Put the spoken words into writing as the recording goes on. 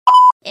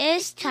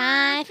It's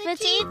time for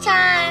tea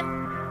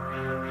time.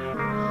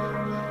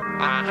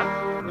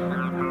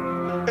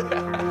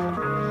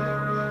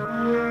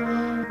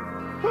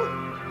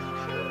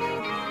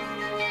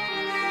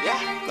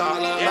 All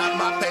about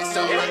my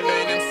peso, rapping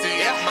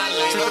MC at my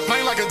lane. Treat the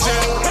plane like a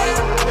jet.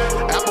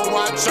 Apple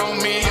Watch on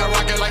me, I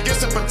rock it like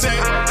it's a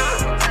protect.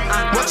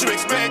 What you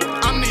expect?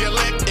 I'm the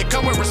elect. It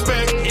come with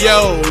respect.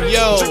 Yo,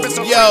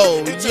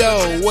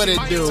 what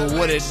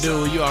it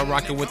do? You are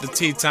rocking with the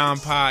Tea Time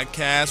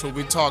Podcast, where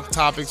we talk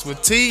topics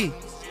with tea.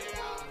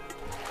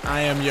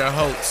 I am your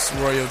host,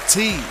 Royal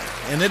T,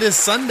 and it is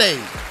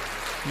Sunday.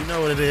 You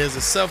know what it is,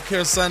 it's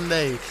Self-Care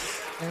Sunday.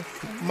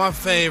 My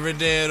favorite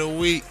day of the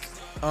week.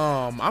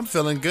 I'm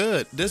feeling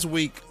good. This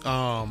week,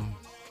 I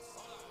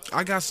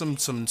got some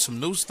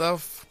new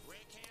stuff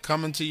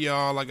coming to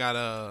y'all. I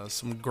got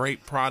some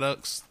great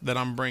products that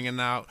I'm bringing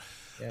out.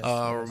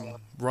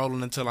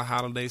 Rolling into the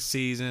holiday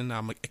season.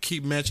 I'm gonna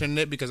keep mentioning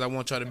it because I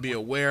want y'all to be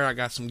aware. I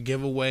got some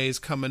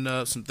giveaways coming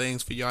up, some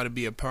things for y'all to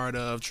be a part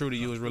of. True to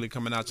You is really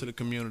coming out to the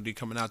community,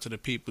 coming out to the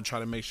people, try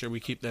to make sure we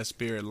keep that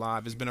spirit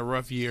alive. It's been a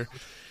rough year,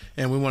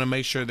 and we want to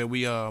make sure that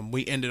we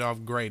end it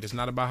off great. It's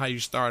not about how you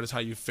start, it's how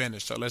you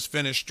finish. So let's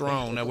finish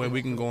strong. That way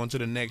we can go into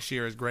the next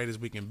year as great as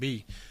we can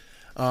be.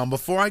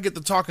 Before I get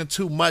to talking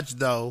too much,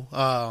 though,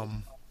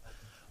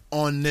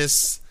 on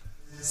this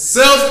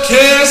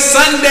Self-Care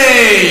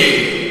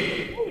Sunday,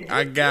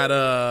 I got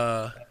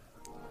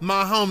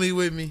my homie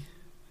with me.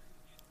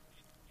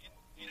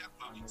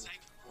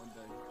 One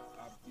day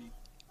I'll be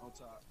on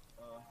top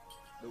of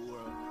the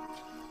world.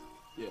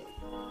 Yeah,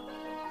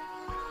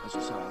 that's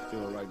just how I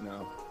feel right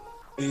now.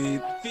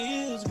 It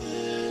feels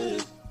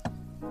good.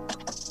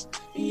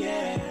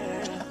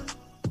 Yeah.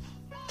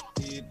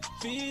 It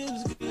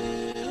feels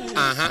good.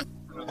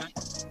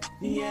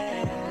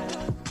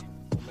 Yeah.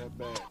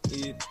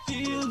 It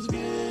feels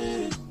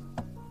good.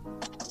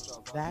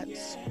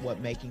 That's what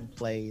making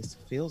plays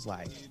feels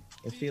like.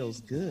 It feels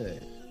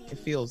good. It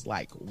feels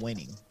like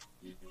winning.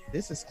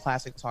 This is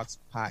Classic Talks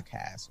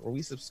Podcast, where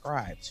we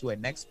subscribe to a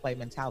next play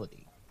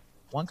mentality,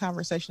 one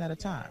conversation at a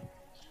time.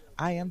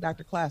 I am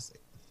Dr.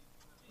 Classic.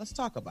 Let's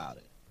talk about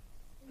it.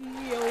 Yo,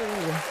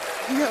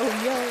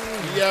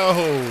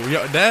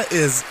 that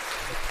is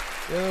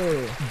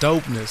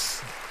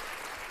dopeness.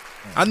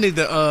 I need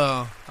to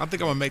I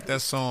think I'm gonna make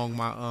that song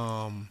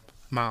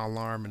my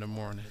alarm in the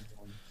morning.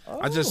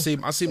 I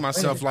see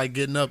myself like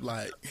getting up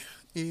like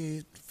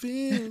it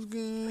feels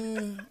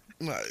good.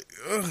 Like,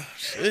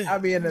 shit. I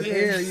be in the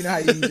air, you know how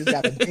you just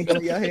got a jingle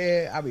in your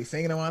head. I be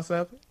singing to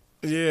myself.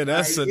 Yeah,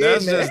 that's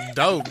just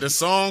dope. The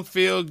song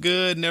feel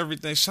good and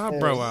everything. Shout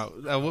bro out.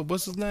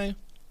 What's his name?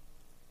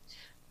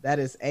 That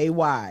is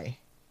AY.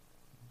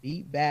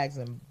 Beat bags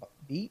and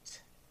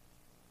beat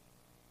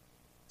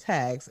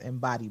tags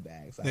and body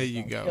bags. There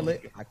you go.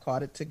 I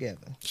caught it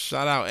together.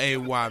 Shout out AY,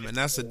 man.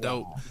 That's a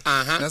dope.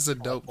 That's a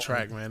dope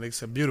track, man.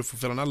 It's a beautiful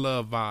feeling. I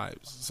love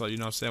vibes. So you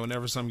know what I'm saying.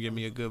 Whenever something give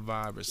me a good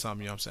vibe or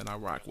something, you know what I'm saying, I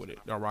rock with it.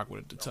 I rock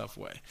with it the tough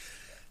way.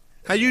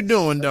 How you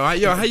doing though? How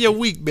your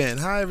week been?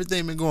 How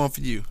everything been going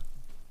for you?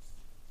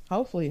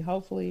 Hopefully,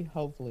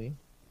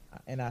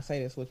 and I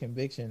say this with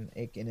conviction,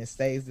 and it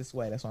stays this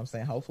way. That's what I'm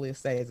saying. Hopefully it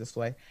stays this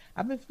way.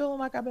 I've been feeling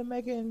like I've been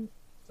making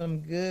some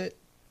good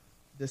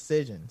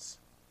decisions.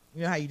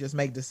 You know how you just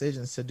make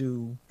decisions to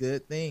do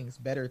good things,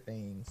 better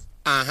things.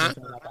 I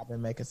feel like I've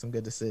been making some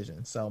good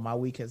decisions. So my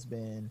week has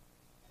been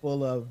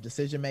full of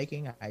decision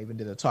making. I even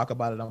did a talk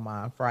about it on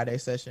my Friday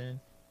session.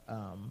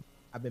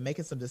 I've been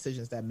making some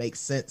decisions that make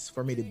sense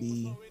for me to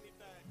be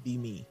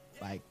me,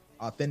 like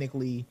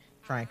authentically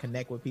try and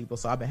connect with people.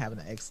 So I've been having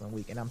an excellent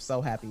week, and I'm so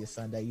happy it's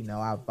Sunday. You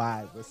know, I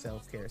vibe with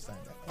Self-Care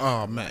Sunday.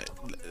 Oh man,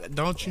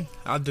 don't you?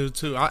 I do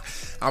too. I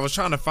was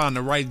trying to find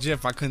the right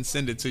GIF. I couldn't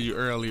send it to you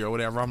earlier or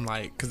whatever. I'm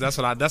like, because that's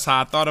how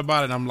I thought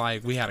about it. I'm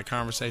like, we had a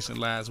conversation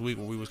last week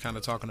where we was kind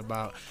of talking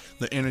about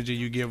the energy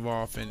you give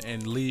off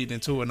and lead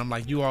into it. And I'm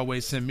like, you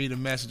always send me the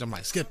message. I'm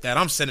like, skip that.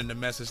 I'm sending the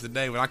message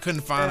today, but I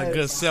couldn't find a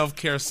good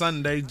Self-Care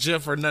Sunday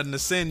GIF or nothing to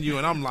send you.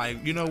 And I'm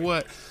like, you know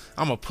what?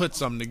 I'm going to put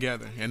something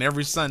together, and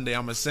every Sunday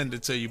I'm going to send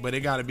it to you, but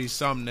it got to be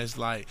something that's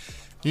like,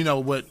 you know,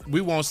 what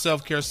we want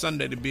Self-Care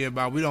Sunday to be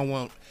about. We don't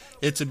want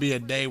it to be a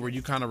day where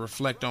you kind of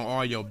reflect on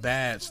all your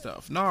bad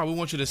stuff. No, we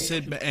want you to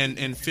sit back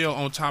and feel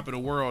on top of the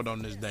world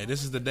on this day.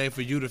 This is the day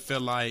for you to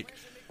feel like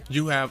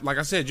you have, like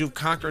I said, you've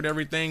conquered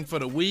everything for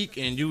the week,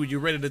 and you're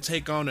ready to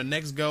take on the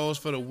next goals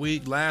for the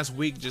week. Last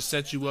week just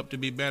set you up to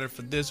be better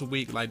for this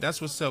week. Like, that's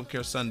what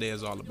Self-Care Sunday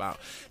is all about.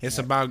 It's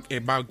about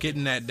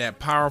getting that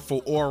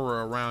powerful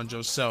aura around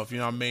yourself, you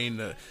know what I mean,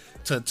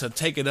 to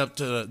take it up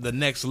to the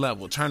next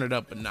level, turn it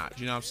up a notch,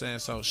 you know what I'm saying?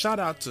 So shout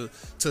out to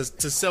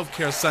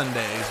Self-Care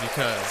Sundays,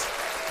 because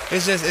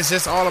it's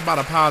just all about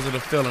a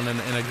positive feeling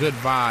and a good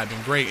vibe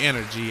and great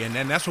energy, and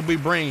that's what we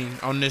bring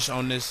on this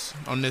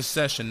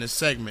session, this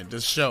segment,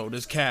 this show,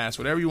 this cast,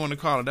 whatever you want to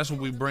call it. That's what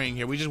we bring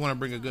here. We just want to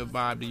bring a good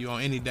vibe to you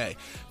on any day,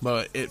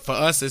 but for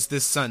us, it's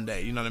this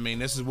Sunday. You know what I mean?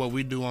 This is what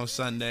we do on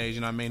Sundays. You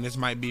know what I mean? This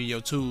might be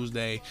your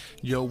Tuesday,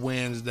 your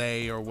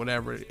Wednesday, or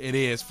whatever it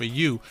is for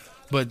you.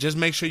 But just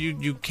make sure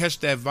you catch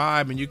that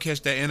vibe and you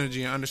catch that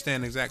energy and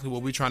understand exactly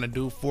what we're trying to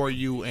do for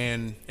you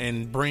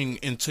and bring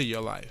into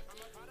your life.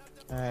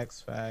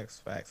 Facts.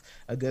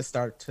 A good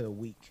start to a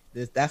week.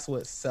 That's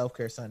what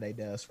Self-Care Sunday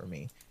does for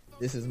me.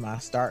 This is my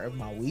start of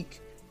my week.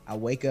 I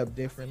wake up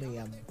differently.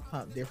 I'm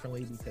pumped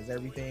differently because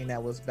everything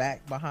that was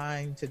back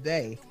behind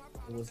today,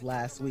 it was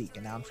last week,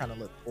 and now I'm trying to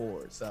look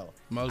forward. So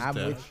I'm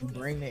with you.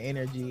 Bring the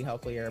energy.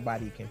 Hopefully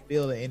everybody can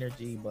feel the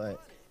energy,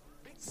 but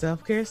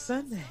Self-Care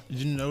Sunday.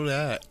 You know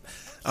that.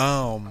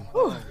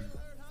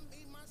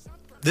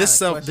 You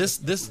said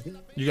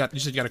you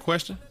got a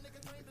question?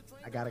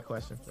 I got a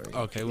question for you.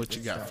 Okay, what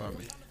you got for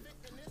me?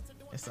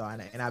 And so,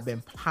 and I've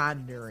been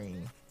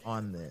pondering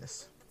on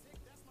this,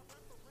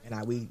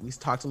 and we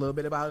talked a little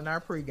bit about it in our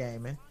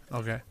pre-gaming.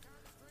 Okay.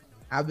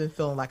 I've been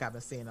feeling like I've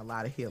been seeing a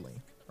lot of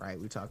healing. Right?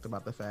 We talked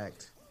about the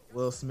fact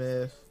Will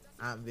Smith,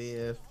 Aunt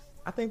Viv.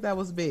 I think that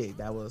was big.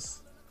 That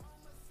was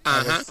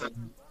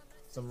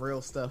some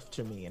real stuff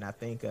to me, and I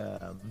think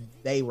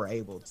they were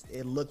able to,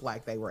 it looked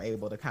like they were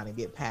able to kind of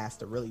get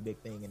past a really big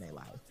thing in their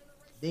life.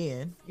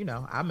 Then,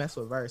 I mess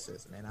with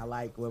Versus, and I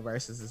like what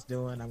Versus is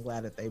doing. I'm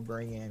glad that they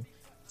bring in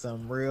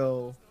some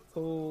real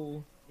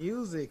cool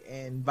music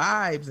and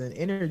vibes and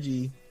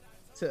energy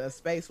to a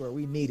space where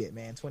we need it,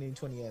 man.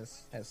 2020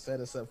 has set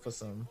us up for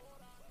some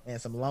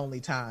lonely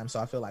times, so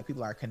I feel like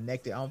people are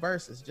connected on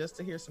Versus just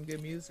to hear some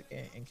good music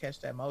and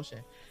catch that motion.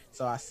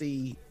 So I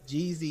see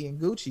Jeezy and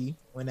Gucci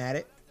went at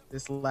it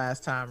this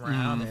last time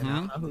around, and I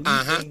don't know who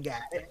you think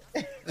got it.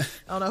 I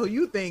don't know who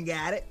you think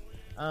got it.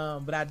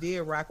 But I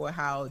did rock with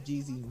how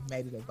Jeezy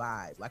made it a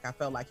vibe. Like, I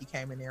felt like he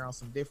came in there on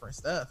some different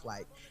stuff.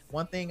 Like,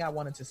 one thing I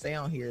wanted to say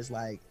on here is,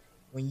 like,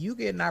 when you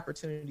get an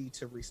opportunity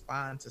to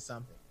respond to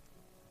something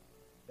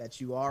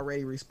that you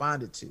already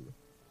responded to,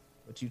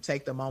 but you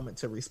take the moment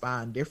to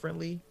respond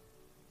differently,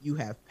 you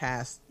have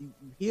passed, you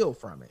heal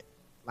from it.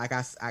 Like,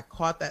 I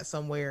caught that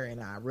somewhere,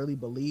 and I really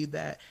believe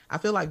that. I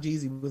feel like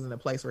Jeezy was in a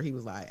place where he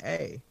was like,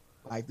 hey,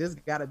 like, this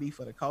got to be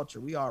for the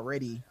culture. We've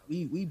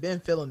been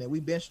feeling it.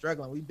 We've been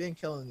struggling. We've been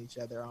killing each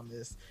other on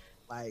this.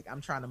 Like, I'm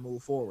trying to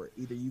move forward.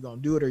 Either you going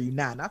to do it or you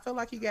not. And I feel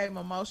like he gave him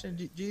emotion.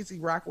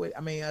 Gucci rock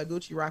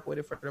with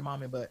it for the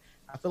moment, but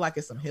I feel like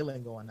it's some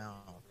healing going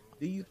on.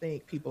 Do you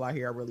think people out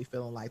here are really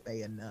feeling like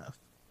they enough?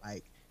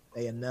 Like,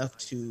 they enough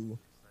to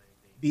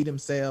be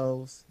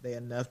themselves? They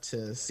enough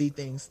to see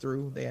things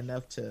through? They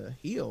enough to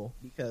heal?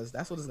 Because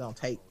that's what it's going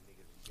to take.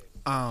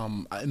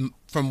 From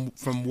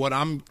what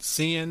I'm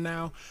seeing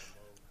now,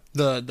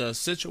 the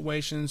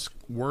situations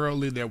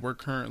worldly that we're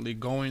currently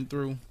going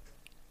through,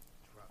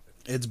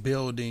 it's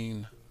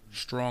building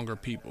stronger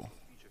people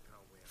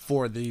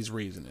for these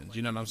reasons.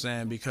 You know what I'm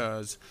saying?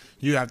 Because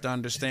you have to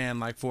understand,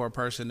 like, for a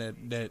person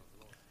that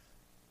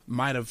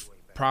might have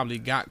probably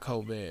got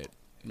COVID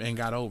and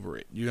got over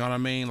it, you know what I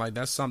mean? Like,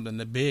 that's something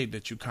that big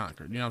that you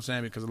conquered. You know what I'm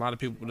saying? Because a lot of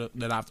people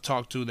that I've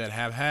talked to that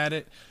have had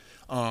it,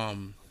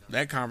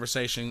 that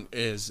conversation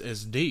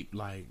is deep.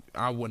 Like,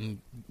 I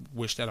wouldn't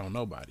wish that on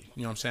nobody.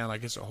 You know what I'm saying?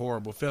 Like, it's a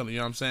horrible feeling. You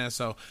know what I'm saying?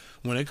 So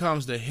when it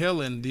comes to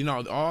healing,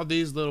 all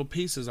these little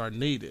pieces are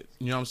needed.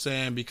 You know what I'm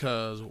saying?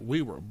 Because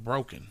we were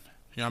broken.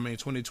 You know what I mean?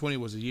 2020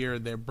 was a year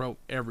that broke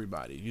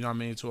everybody. You know what I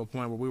mean? To a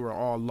point where we were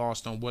all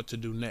lost on what to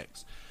do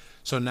next.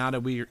 So now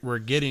that we're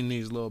getting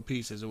these little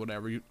pieces or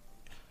whatever,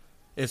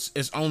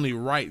 it's only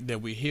right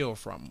that we heal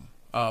from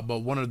them. But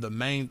one of the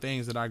main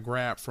things that I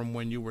grabbed from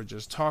when you were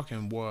just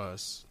talking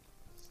was,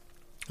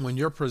 when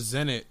you're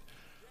presented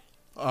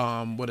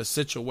with a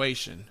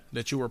situation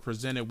that you were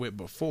presented with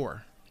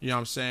before, you know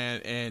what I'm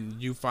saying,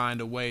 and you find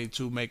a way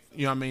to make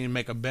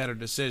a better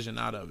decision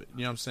out of it,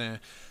 you know what I'm saying,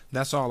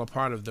 that's all a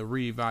part of the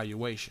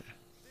reevaluation,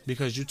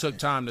 because you took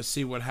time to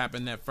see what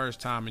happened that first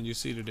time and you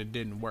see that it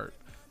didn't work.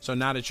 So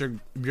now that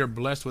you're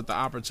blessed with the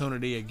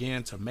opportunity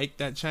again to make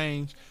that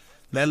change,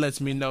 that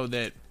lets me know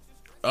that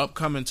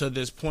upcoming to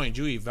this point,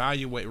 you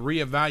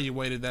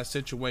reevaluated that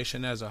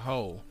situation as a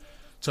whole,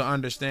 to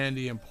understand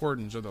the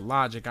importance or the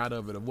logic out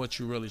of it, of what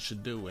you really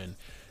should do. And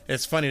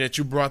it's funny that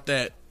you brought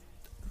that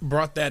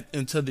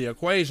into the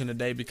equation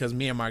today, because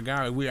me and my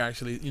guy, we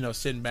actually,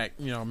 sitting back,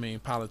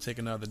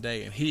 politicking the other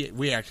day, and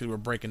we actually were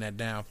breaking that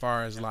down as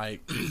far as,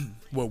 like,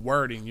 with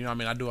wording.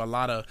 I do a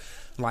lot of,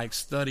 like,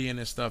 studying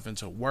and stuff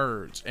into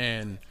words,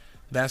 and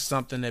that's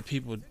something that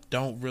people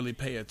don't really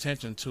pay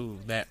attention to,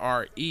 that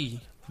RE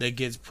that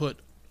gets put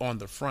on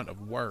the front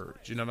of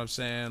words. You know what I'm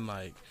saying?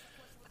 Like,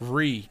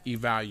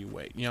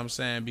 re-evaluate, you know what I'm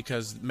saying?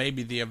 Because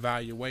maybe the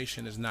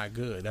evaluation is not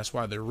good. That's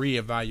why the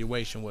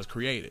re-evaluation was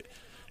created.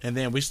 And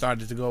then we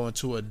started to go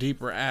into a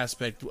deeper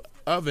aspect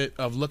of it,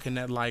 of looking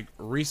at, like,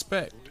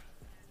 respect.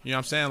 You know what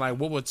I'm saying? Like,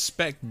 what would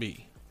spect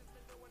be?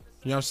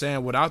 You know what I'm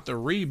saying? Without the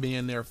re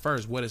being there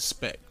first, what is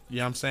spec? You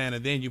know what I'm saying?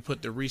 And then you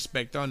put the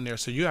respect on there.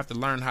 So you have to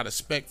learn how to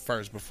spec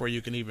first before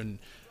you can even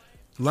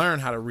learn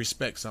how to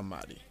respect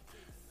somebody.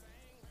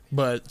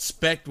 But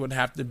spec would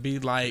have to be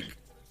like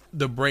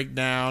the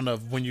breakdown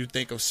of when you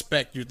think of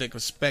spec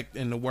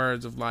in the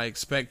words of like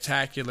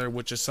spectacular,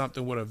 which is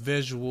something with a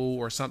visual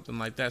or something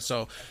like that.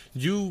 So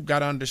you got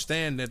to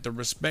understand that the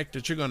respect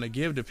that you're going to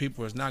give to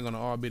people is not going to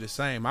all be the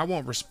same. I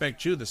won't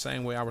respect you the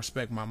same way I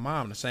respect my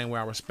mom, the same way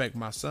I respect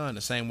my son,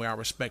 the same way I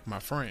respect my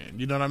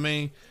friend. You know what I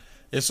mean?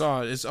 It's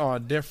all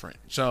different.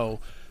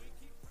 So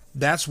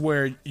that's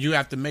where you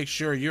have to make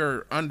sure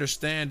you're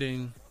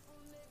understanding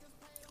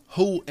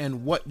who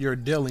and what you're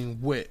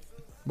dealing with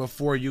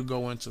before you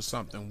go into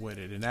something with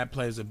it, and that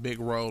plays a big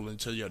role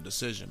into your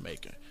decision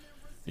making.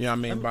 You know what I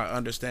mean? By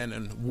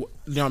understanding,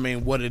 you know what I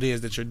mean, what it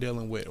is that you're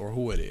dealing with or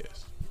who it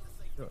is.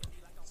 Sure.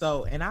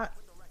 So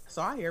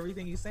I hear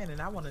everything you're saying,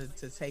 and I wanted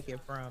to take it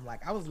from,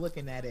 like, I was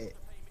looking at it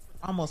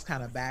almost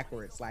kind of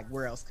backwards, like,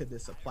 where else could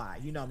this apply?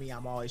 You know me,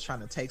 I'm always trying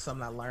to take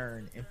something I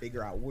learned and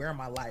figure out where in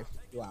my life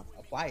do I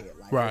apply it.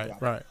 Like,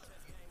 right.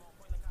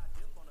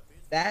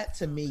 That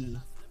to me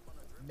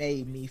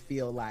made me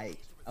feel like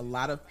a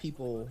lot of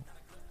people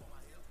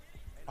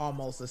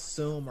almost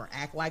assume or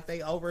act like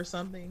they over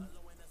something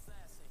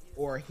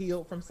or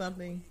healed from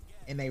something,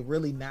 and they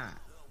really not,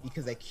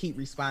 because they keep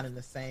responding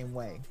the same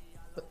way.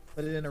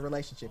 Put it in a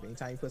relationship.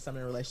 Anytime you put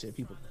something in a relationship,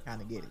 people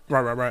kind of get it.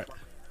 Right.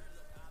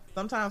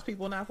 Sometimes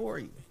people are not for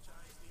you.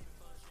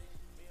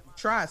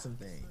 Try some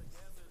things.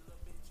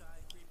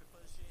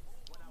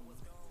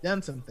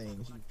 Done some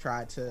things. You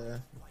tried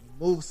to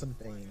move some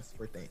things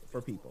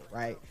for people,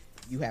 right?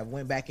 You have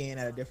went back in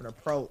at a different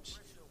approach.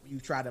 You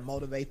try to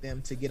motivate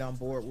them to get on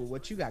board with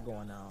what you got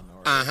going on,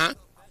 or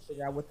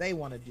figure out what they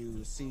want to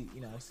do. See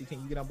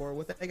can you get on board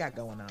with what they got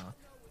going on?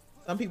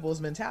 Some people's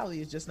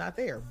mentality is just not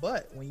there.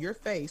 But when you're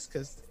faced,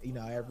 because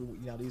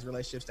these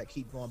relationships that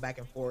keep going back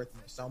and forth,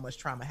 and there's so much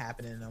trauma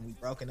happening, and we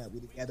broken up, we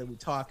together, we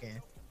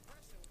talking.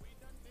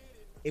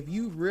 If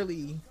you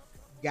really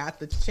got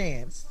the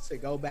chance to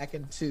go back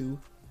into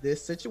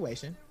this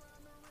situation,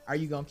 are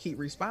you gonna keep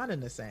responding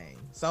the same?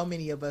 So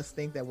many of us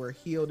think that we're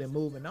healed and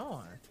moving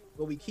on,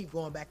 but we keep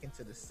going back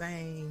into the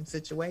same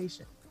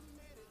situation.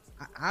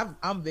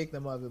 I'm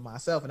victim of it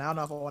myself, and I don't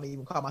know if I want to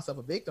even call myself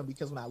a victim,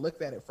 because when I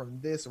looked at it from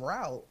this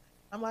route,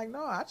 I'm like,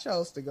 no, I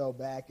chose to go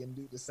back and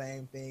do the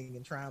same thing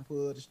and try and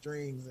pull the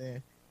strings,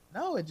 and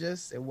no,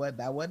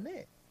 that wasn't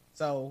it.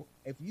 So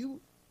if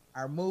you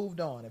are moved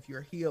on, if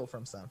you're healed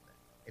from something,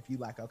 if you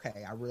like,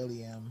 okay, I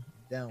really am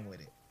done with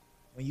it,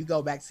 when you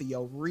go back to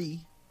your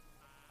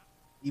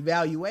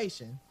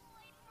evaluation,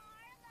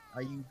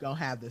 are you gonna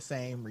have the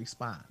same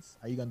response?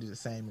 Are you gonna do the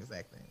same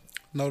exact thing?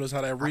 Notice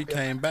how that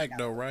came back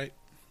though, right?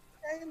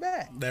 Came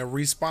back. That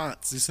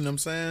response, you see what I'm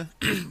saying?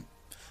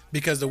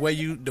 Because the way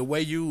you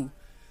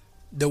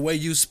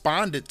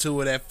responded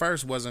to it at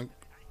first wasn't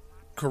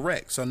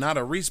correct. So now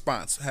the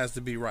response has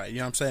to be right. You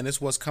know what I'm saying?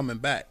 It's what's coming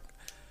back.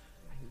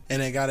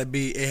 And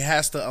it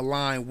has to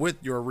align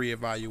with your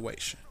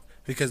reevaluation.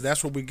 Because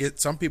that's what we get.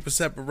 Some people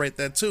separate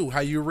that too. How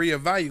you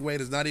reevaluate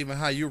is not even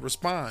how you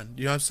respond.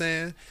 You know what I'm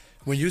saying?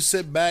 When you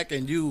sit back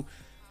and you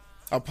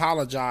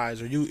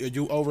apologize, or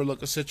you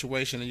overlook a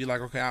situation and you're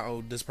like, okay, I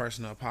owe this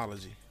person an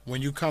apology.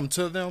 When you come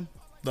to them,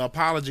 the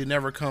apology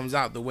never comes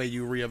out the way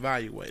you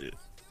reevaluated it.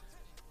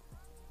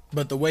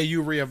 But the way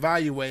you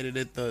reevaluated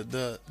it,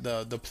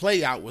 the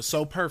play out was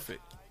so perfect.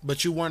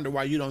 But you wonder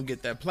why you don't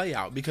get that play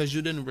out, because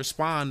you didn't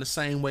respond the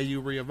same way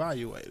you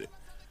reevaluated.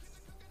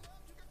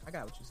 I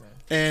got what you're saying.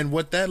 And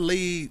what that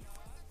lead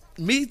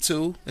me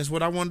to is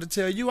what I wanted to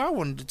tell you I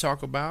wanted to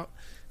talk about.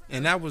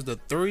 And that was the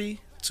 3,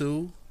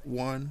 2,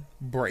 1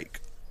 break.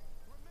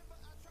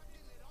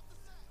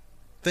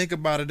 Think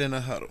about it in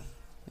a huddle.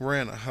 We're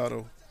in a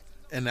huddle,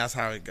 and that's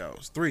how it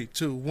goes. 3,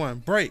 2, 1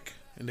 break.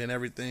 And then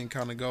everything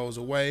kind of goes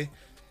away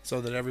so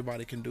that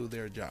everybody can do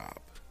their job.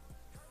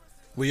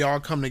 We all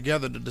come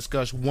together to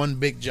discuss one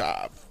big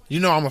job.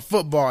 You know, I'm a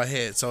football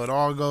head, so it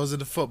all goes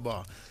into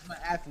football. I'm an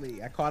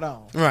athlete. I caught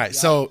on. Right.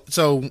 So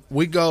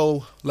we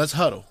go, let's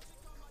huddle.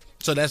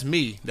 So that's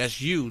me, that's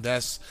you,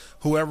 that's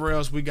whoever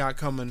else we got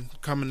coming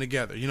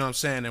together. You know what I'm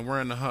saying? And we're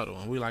in the huddle,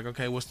 and we like,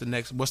 okay, what's the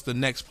next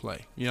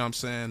play? You know what I'm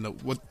saying?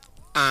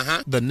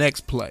 The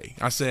next play.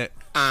 I said,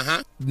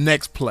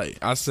 next play.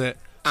 I said,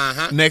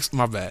 next,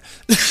 my bad.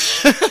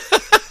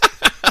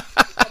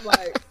 I'm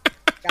like,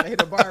 gotta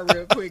hit a bar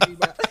real quick.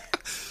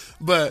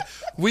 But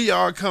we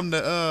all come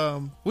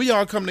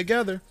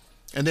together,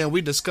 and then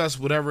we discuss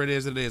whatever it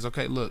is.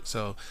 Okay, look,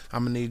 so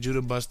I'm gonna need you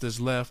to bust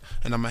this left,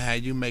 and I'm gonna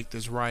have you make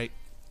this right.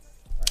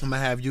 I'm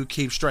gonna have you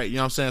keep straight. You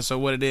know what I'm saying? So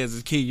what it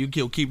is key. You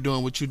keep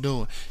doing what you're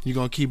doing. You're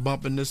gonna keep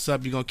bumping this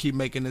up. You're gonna keep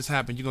making this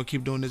happen. You're gonna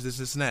keep doing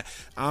this, and that.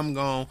 I'm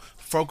gonna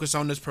focus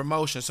on this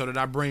promotion so that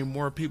I bring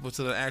more people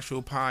to the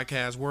actual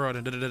podcast world,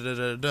 and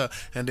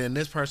And then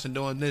this person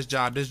doing this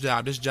job.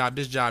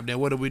 Then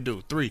what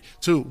do? 3,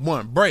 2,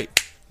 1,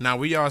 break. Now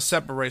we all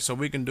separate so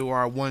we can do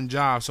our one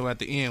job. So at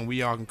the end,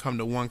 we all can come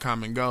to one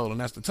common goal, and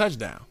that's the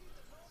touchdown.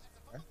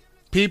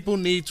 People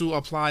need to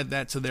apply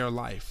that to their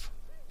life.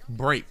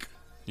 Break.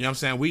 You know what I'm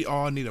saying? We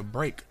all need a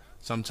break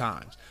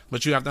sometimes.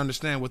 But you have to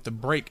understand what the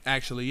break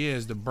actually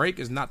is. The break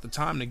is not the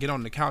time to get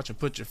on the couch and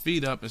put your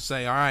feet up and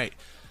say, all right,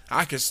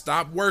 I can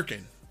stop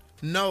working.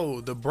 No,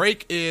 the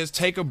break is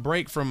take a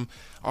break from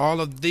all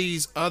of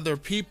these other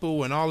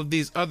people and all of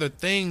these other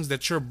things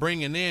that you're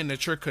bringing in,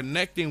 that you're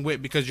connecting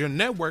with, because you're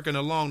networking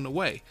along the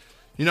way.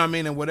 You know what I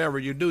mean? And whatever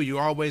you do,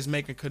 you're always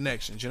making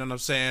connections. You know what I'm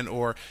saying?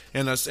 Or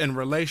in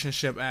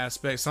relationship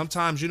aspects,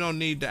 sometimes you don't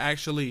need to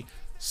actually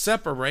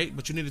separate,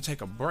 but you need to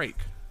take a break.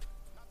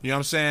 You know what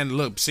I'm saying?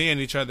 Look, seeing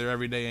each other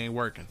every day ain't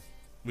working.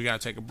 We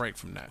got to take a break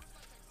from that.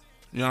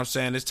 You know what I'm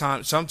saying? It's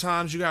time.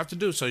 Sometimes you have to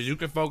do so you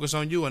can focus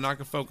on you and I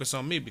can focus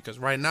on me, because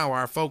right now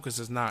our focus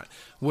is not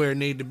where it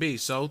need to be.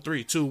 So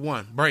 3, 2,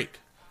 1, break.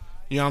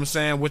 You know what I'm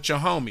saying? With your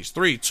homies,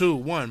 3, 2,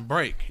 1,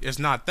 break. It's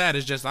not that.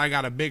 It's just I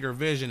got a bigger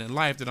vision in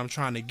life that I'm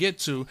trying to get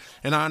to,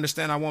 and I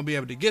understand I won't be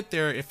able to get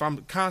there if I'm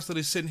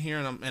constantly sitting here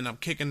and I'm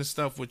kicking this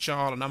stuff with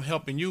y'all and I'm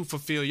helping you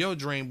fulfill your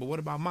dream. But what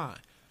about mine?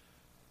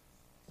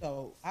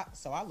 So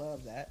I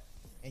love that,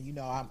 and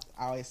I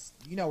always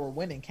where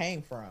winning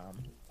came from.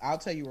 I'll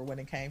tell you where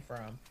winning came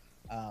from.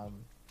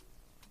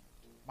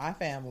 My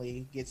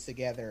family gets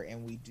together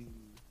and we do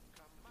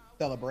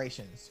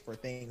celebrations for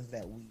things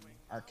that we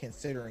are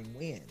considering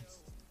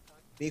wins,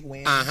 big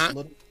wins,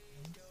 little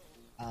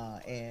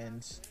wins.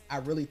 And I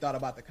really thought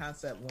about the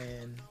concept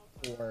when,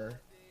 for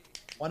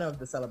one of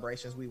the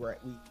celebrations,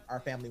 our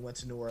family went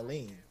to New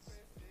Orleans,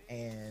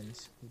 and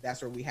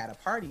that's where we had a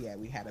party at.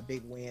 We had a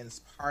big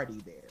wins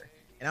party there,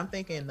 and I'm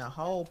thinking the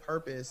whole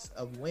purpose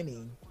of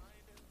winning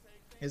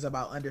is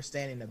about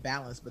understanding the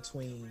balance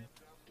between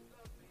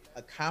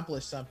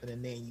accomplish something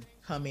and then you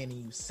come in and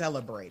you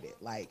celebrate it,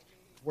 like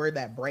where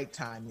that break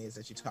time is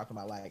that you're talking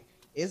about. Like,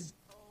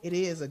 it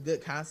is a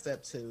good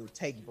concept to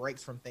take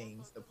breaks from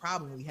things. The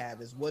problem we have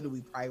is, what do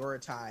we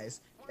prioritize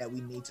that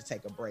we need to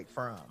take a break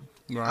from?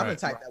 Right. I'm the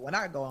type that when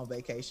I go on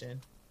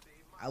vacation,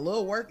 a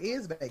little work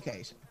is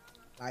vacation.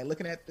 Like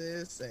looking at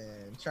this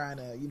and trying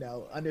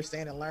to,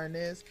 understand and learn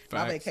this. Facts.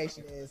 My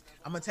vacation is,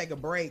 I'm going to take a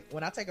break.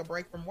 When I take a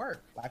break from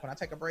work,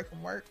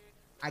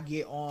 I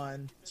get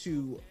on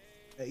to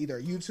either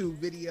a YouTube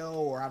video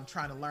or I'm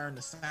trying to learn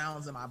the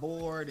sounds of my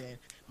board, and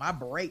my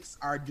breaks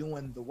are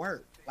doing the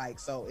work. Like,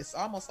 so it's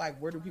almost like,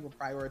 where do people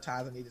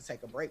prioritize and need to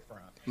take a break from?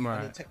 Right.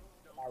 I need to take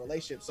my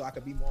relationship so I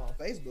could be more on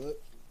Facebook.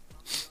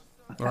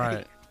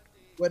 Right.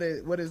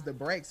 Like, what is the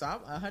break? So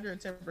I'm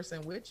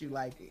 110% with you.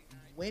 Like,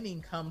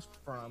 winning comes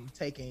from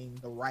taking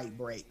the right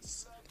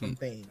breaks from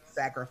things,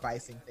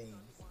 sacrificing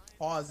things,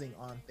 pausing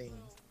on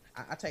things.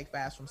 I take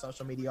fast from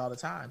social media all the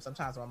time.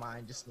 Sometimes my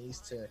mind just needs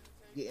to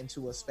get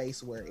into a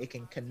space where it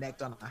can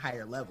connect on a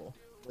higher level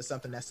with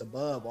something that's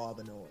above all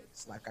the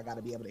noise. Like, I got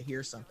to be able to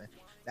hear something.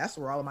 That's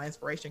where all of my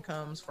inspiration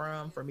comes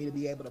from, for me to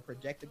be able to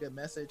project a good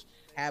message,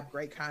 have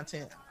great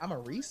content. I'm a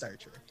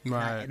researcher.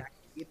 Right. And I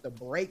can get the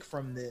break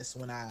from this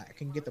when I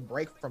can get the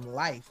break from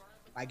life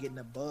by getting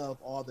above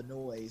all the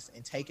noise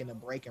and taking a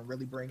break and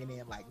really bringing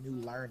in like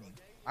new learning.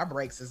 My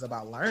breaks is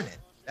about learning.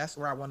 That's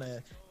where I want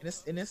to,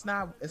 and it's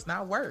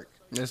not work.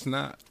 It's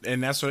not.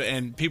 And that's what,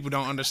 and people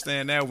don't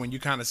understand that when you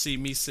kind of see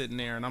me sitting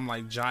there and I'm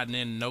like jotting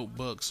in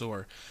notebooks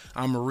or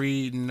I'm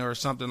reading or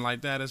something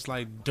like that. It's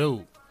like,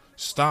 dude,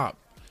 stop.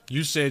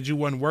 You said you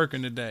wasn't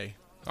working today.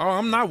 Oh,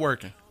 I'm not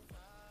working.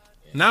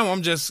 Now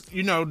I'm just,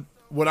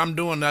 what I'm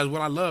doing, that's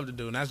what I love to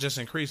do. And that's just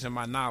increasing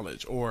my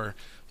knowledge, or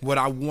what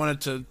I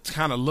wanted to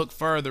kind of look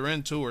further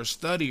into or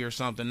study or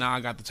something. Now I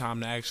got the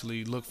time to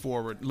actually look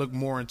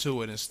more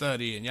into it and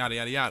study and yada,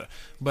 yada, yada.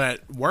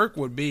 But work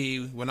would be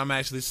when I'm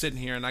actually sitting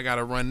here and I got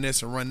to run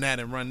this and run that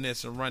and run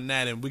this and run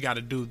that. And we got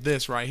to do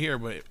this right here.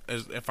 But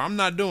if I'm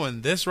not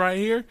doing this right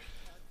here,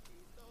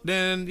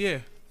 then yeah,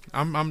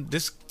 I'm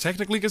this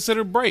technically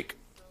considered break.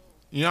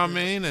 You know what I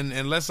mean? And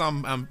unless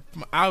I'm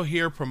out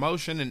here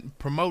promoting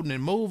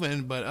and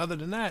moving, but other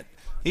than that,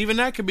 even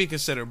that could be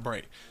considered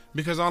break,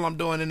 because all I'm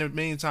doing in the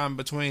meantime,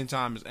 between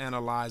time, is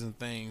analyzing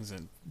things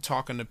and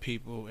talking to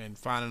people and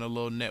finding a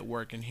little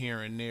networking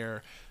here and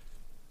there.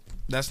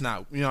 That's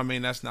not,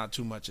 that's not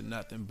too much of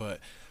nothing,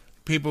 but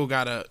people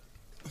gotta,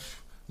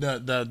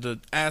 the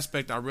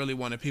aspect I really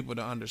wanted people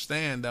to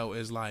understand though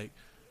is like,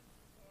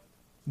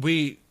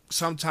 we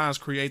sometimes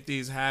create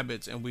these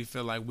habits and we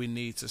feel like we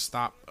need to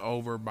stop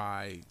over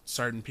by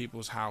certain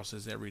people's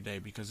houses every day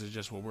because it's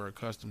just what we're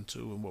accustomed to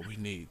and what we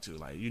need to.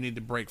 Like, you need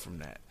to break from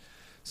that.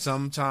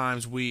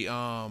 Sometimes we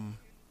go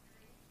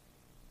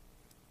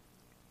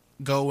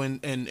in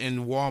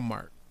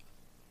Walmart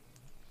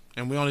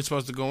and we only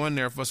supposed to go in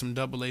there for some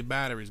AA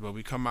batteries, but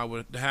we come out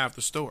with half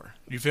the store.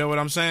 You feel what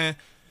I'm saying?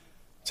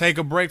 Take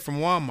a break from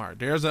Walmart.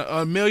 There's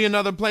a million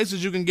other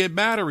places you can get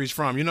batteries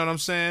from. You know what I'm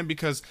saying?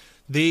 Because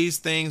these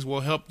things will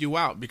help you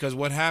out, because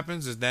what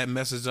happens is that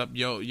messes up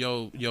your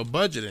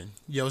budgeting,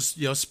 your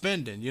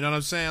spending. You know what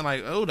I'm saying?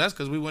 Like, oh, that's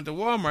because we went to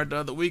Walmart the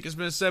other week and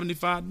spent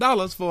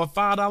 $75 for a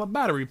 $5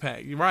 battery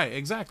pack. You're right,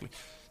 exactly.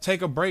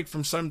 Take a break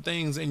from some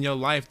things in your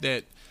life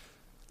that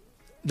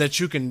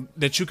you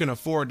can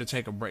afford to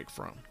take a break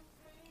from.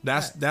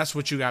 That's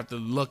what you have to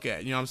look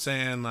at. You know what I'm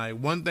saying? Like,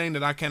 one thing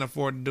that I can't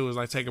afford to do is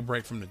like take a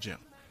break from the gym.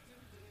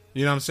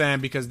 You know what I'm saying?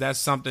 Because that's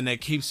something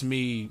that keeps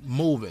me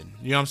moving.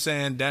 You know what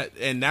I'm saying?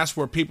 That's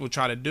where people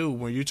try to do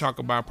when you talk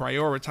about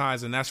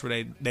prioritizing. That's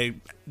where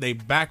they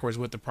backwards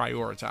with the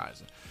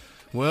prioritizing.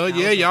 Well,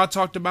 yeah, y'all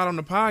talked about on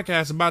the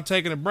podcast about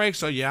taking a break.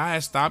 So yeah, I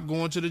had stopped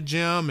going to the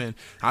gym and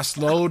I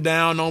slowed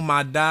down on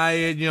my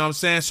diet. You know what I'm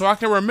saying? So I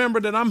can remember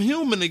that I'm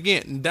human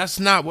again. And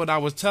that's not what I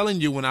was telling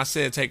you when I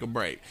said take a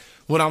break.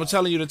 What I was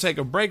telling you to take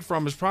a break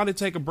from is probably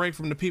take a break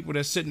from the people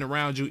that's sitting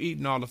around you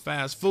eating all the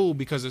fast food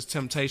because it's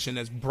temptation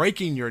that's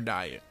breaking your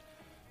diet.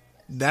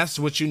 That's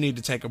what you need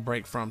to take a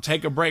break from.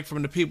 Take a break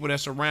from the people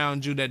that's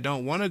around you that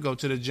don't want to go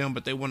to the gym,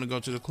 but they want to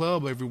go to the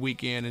club every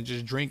weekend and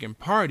just drink and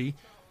party.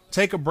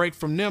 Take a break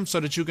from them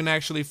so that you can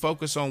actually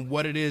focus on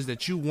what it is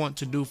that you want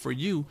to do for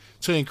you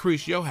to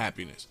increase your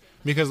happiness.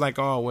 Because like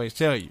I always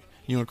tell you,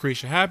 you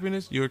increase your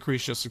happiness, you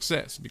increase your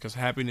success, because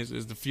happiness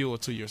is the fuel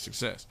to your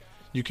success.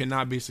 You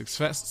cannot be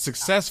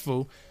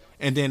successful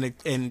and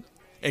then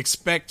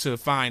expect to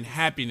find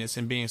happiness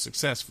in being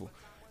successful.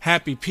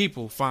 Happy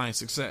people find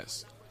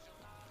success.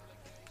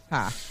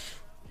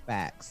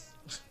 Facts.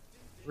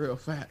 Real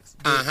facts.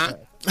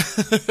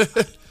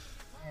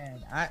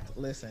 And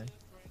listen,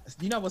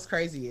 you know what's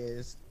crazy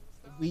is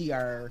we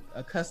are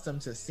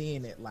accustomed to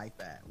seeing it like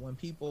that. When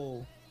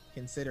people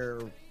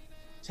consider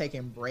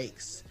taking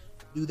breaks,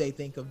 do they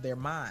think of their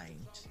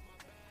mind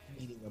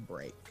needing a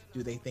break?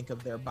 Do they think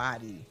of their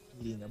body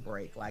needing a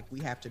break? Like, we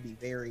have to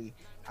be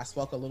I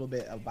spoke a little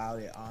bit about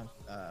it on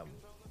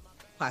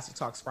Classic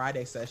Talks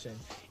Friday session.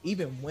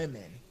 Even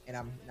women, and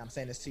I'm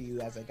saying this to you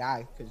as a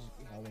guy, because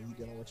when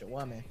you're dealing with your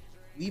woman,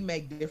 we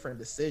make different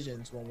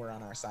decisions when we're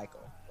on our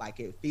cycle. Like,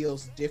 it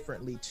feels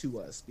differently to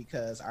us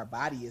because our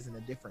body is in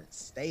a different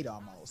state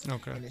almost.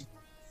 Okay. And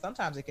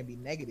sometimes it can be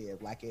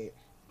negative. Like,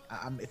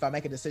 if I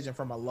make a decision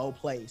from a low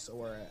place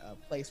or a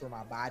place where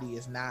my body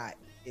is not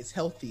its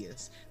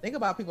healthiest, think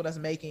about people that's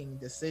making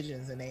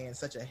decisions and they in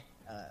such a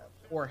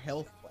poor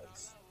health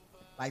place.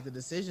 Like, the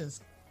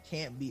decisions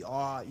can't be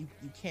all, you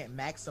can't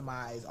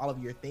maximize all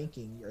of your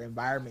thinking, your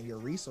environment, your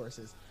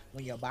resources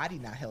when your body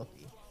not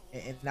healthy.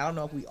 And I don't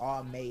know if we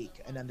all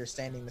make an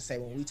understanding to say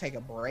when we take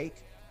a break,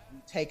 we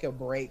take a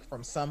break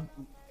from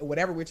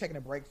whatever we're taking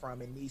a break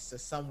from, it needs to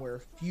somewhere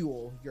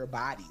fuel your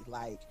body.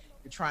 Like,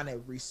 you're trying to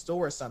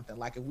restore something.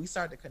 Like, if we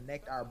start to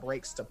connect our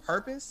breaks to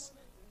purpose,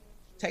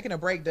 taking a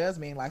break does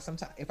mean, like,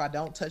 sometimes if I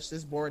don't touch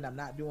this board and I'm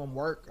not doing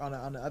work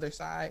on the other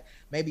side,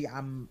 maybe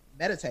I'm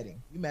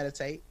meditating. You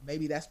meditate.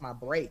 Maybe that's my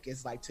break.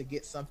 It's like to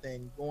get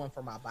something going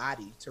for my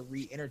body to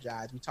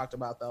re-energize. We talked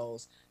about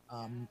those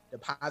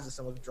deposits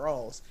and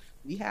withdrawals.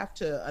 We have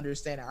to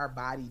understand that our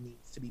body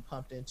needs to be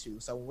pumped into.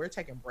 So when we're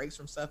taking breaks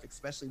from stuff,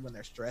 especially when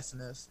they're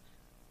stressing us,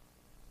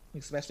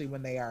 especially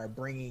when they are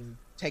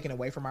taking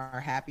away from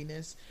our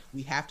happiness,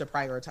 we have to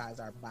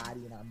prioritize our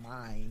body and our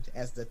mind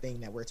as the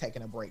thing that we're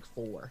taking a break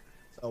for.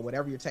 So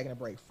whatever you're taking a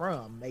break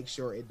from, make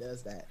sure it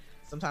does that.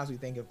 Sometimes we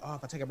think of,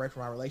 if I take a break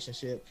from my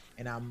relationship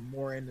and I'm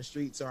more in the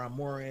streets or I'm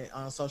more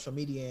on social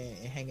media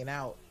and hanging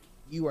out,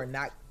 you are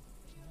not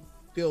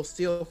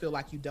still feel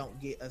like you don't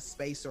get a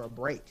space or a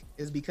break.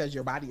 Is because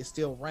your body is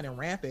still running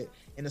rampant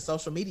in the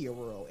social media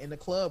world, in the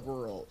club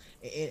world,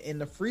 in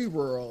the free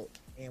world.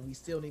 And we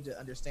still need to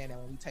understand that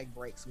when we take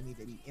breaks, we need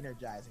to be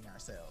energizing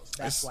ourselves.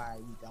 That's why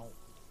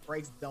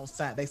breaks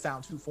they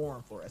sound too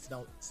foreign for us.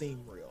 Don't seem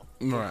real.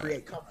 Right. We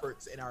create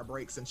comforts in our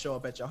breaks and show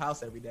up at your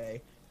house every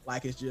day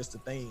like it's just a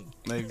thing.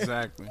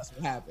 Exactly. That's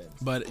what happens.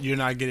 But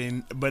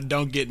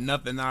don't get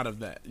nothing out of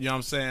that. You know what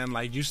I'm saying?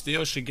 Like, you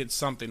still should get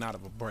something out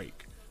of a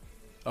break.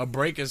 A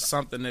break is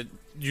something that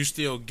you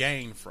still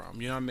gain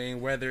from. You know what I mean?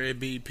 Whether it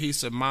be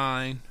peace of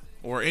mind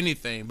or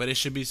anything, but it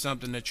should be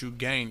something that you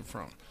gain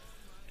from.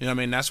 You know what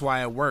I mean? That's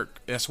why at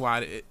work, that's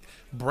why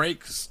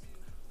breaks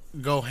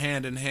go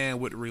hand in hand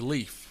with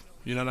relief.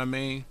 You know what I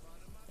mean?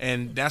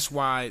 And that's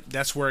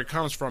where it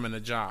comes from in a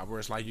job, where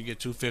it's like you get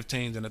 2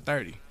 15s and a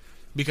 30.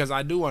 Because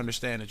I do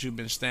understand that you've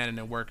been standing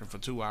and working for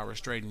 2 hours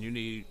straight and you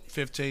need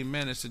 15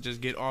 minutes to just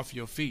get off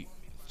your feet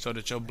so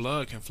that your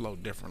blood can flow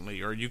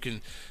differently, or you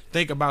can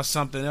think about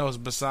something else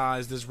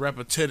besides this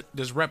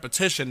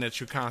repetition that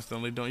you're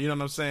constantly doing. You know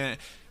what I'm saying?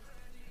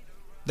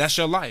 That's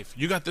your life.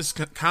 You got this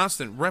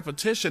constant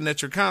repetition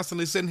that you're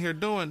constantly sitting here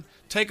doing.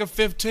 Take a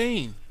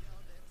 15.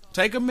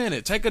 Take a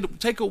minute.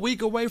 Take a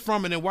week away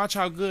from it and watch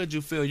how good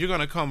you feel. You're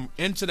going to come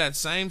into that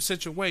same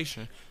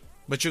situation,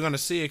 but you're going to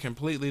see it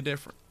completely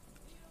different.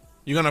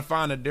 You're going to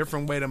find a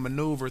different way to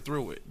maneuver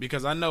through it.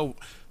 Because I know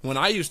when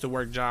I used to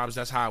work jobs,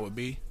 that's how it would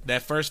be.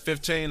 That first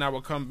 15, I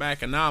would come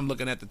back, and now I'm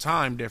looking at the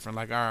time different.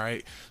 Like, all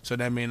right, so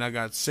that means I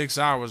got 6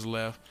 hours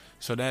left.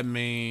 So that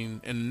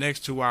means in the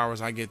next 2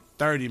 hours, I get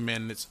 30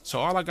 minutes. So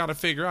all I got to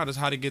figure out is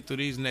how to get through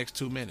these next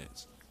 2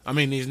 minutes.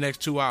 These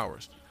next 2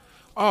 hours.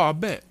 Oh, I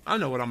bet. I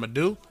know what I'm going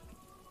to do.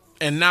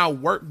 And now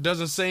work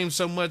doesn't seem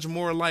so much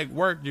more like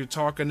work. You're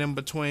talking in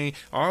between.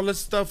 All this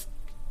stuff,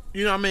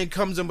 you know what I mean,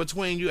 comes in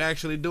between you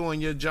actually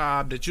doing your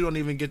job that you don't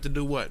even get to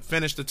do what?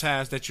 Finish the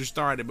task that you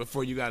started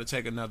before you got to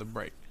take another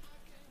break.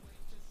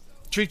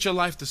 Treat your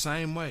life the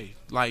same way.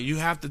 Like, you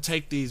have to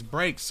take these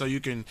breaks so you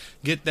can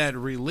get that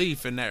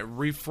relief and that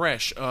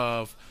refresh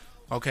of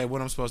Okay,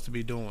 what I'm supposed to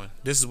be doing.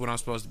 This is what I'm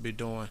supposed to be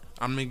doing.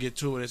 I'm going to get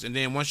to this. And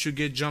then once you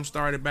get jump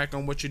started back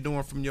on what you're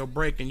doing from your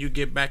break and you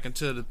get back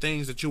into the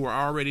things that you were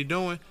already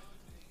doing,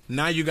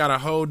 now you got a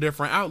whole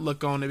different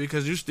outlook on it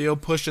because you're still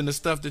pushing the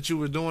stuff that you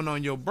were doing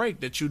on your break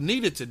that you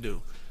needed to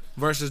do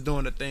versus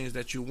doing the things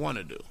that you want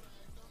to do.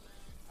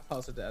 I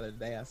posted the other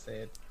day, I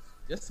said,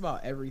 just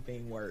about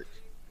everything works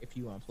if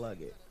you unplug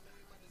it.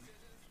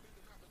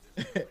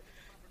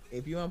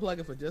 If you unplug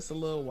it for just a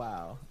little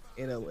while,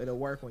 it'll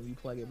work when you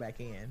plug it back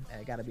in.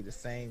 And it got to be the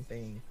same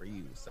thing for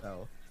you.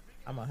 So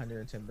I'm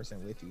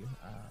 110% with you.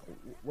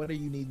 What are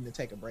you needing to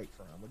take a break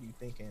from? What are you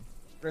thinking?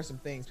 What are some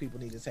things people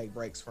need to take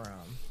breaks from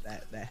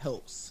that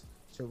helps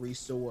to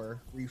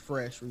restore,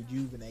 refresh,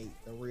 rejuvenate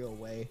the real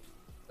way,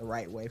 the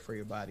right way for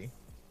your body?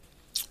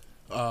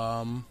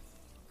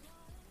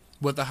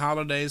 With the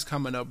holidays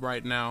coming up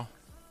right now,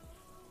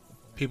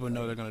 people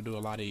know they're going to do a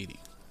lot of eating.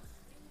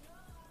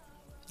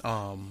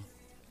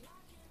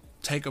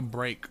 Take a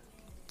break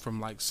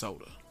from like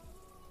soda.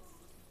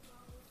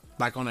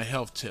 Like on a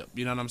health tip,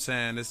 you know what I'm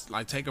saying? It's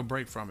like take a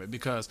break from it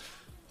because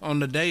on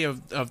the day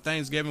of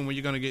Thanksgiving when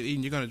you're going to get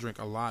eaten, you're going to drink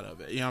a lot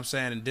of it. You know what I'm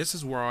saying? And this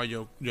is where all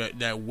your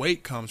that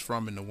weight comes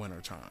from in the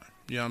wintertime.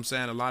 You know what I'm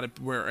saying? A lot of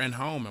we're in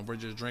home and we're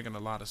just drinking a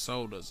lot of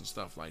sodas and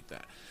stuff like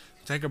that.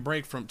 Take a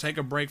break from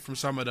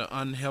some of the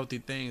unhealthy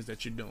things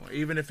that you're doing.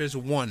 Even if it's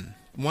one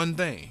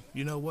thing.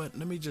 You know what? I'm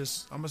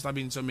gonna stop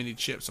eating so many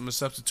chips. I'm gonna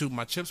substitute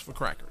my chips for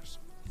crackers.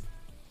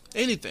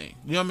 Anything.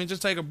 You know what I mean?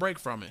 Just take a break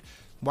from it.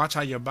 Watch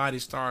how your body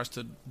starts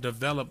to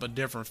develop a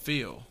different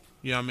feel.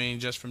 You know what I mean?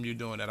 Just from you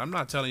doing that. I'm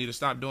not telling you to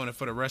stop doing it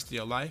for the rest of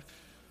your life.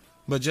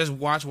 But just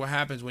watch what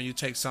happens when you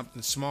take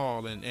something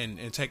small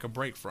and take a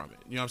break from it.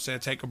 You know what I'm saying?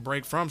 Take a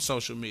break from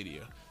social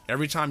media.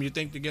 Every time you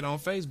think to get on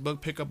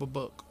Facebook, pick up a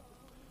book.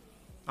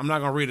 I'm not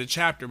going to read a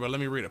chapter, but let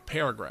me read a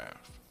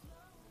paragraph.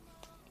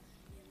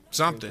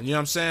 Something, you know what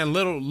I'm saying?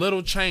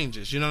 Little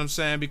changes, you know what I'm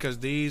saying? Because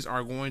these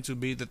are going to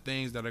be the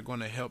things that are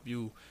going to help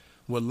you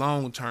with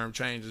long-term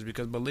changes.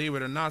 Because believe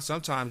it or not,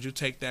 sometimes you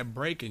take that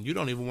break and you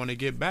don't even want to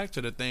get back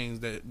to the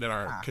things that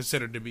are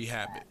considered to be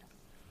habit.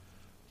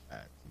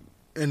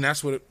 And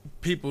that's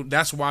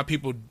why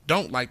people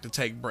don't like to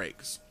take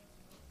breaks.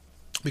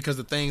 Because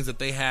the things that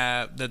they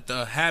have, that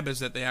the habits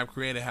that they have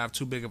created have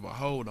too big of a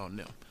hold on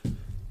them.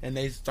 And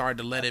they start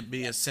to let it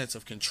be a sense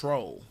of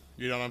control.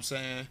 You know what I'm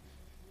saying?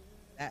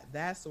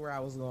 That's where I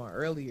was going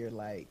earlier.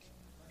 Like,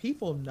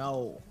 people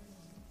know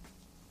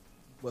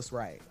what's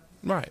right.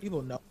 Right.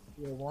 People know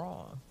we're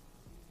wrong.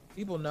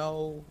 People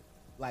know,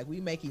 like, we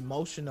make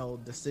emotional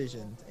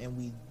decisions and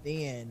we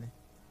then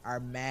are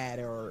mad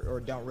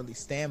or don't really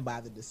stand by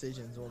the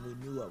decisions when we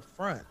knew up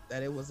front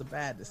that it was a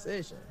bad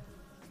decision.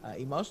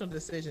 Emotional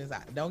decisions,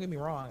 don't get me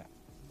wrong,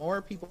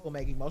 more people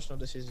make emotional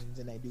decisions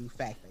than they do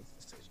fact-based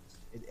decisions.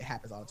 It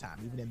happens all the time,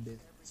 even in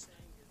business.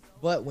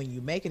 But when you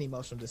make an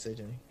emotional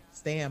decision,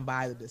 stand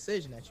by the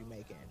decision that you're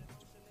making.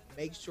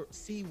 Make sure,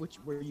 see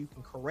where you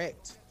can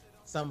correct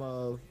some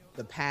of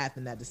the path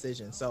in that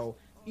decision. So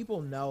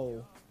people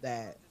know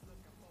that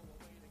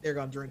they're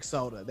gonna drink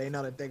soda. They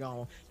know that they're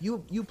gonna.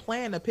 You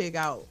plan to pig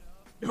out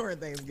during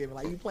Thanksgiving.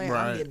 Like, you plan,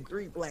 right. I'm getting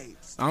 3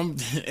 plates.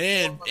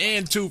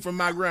 And 2 from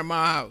my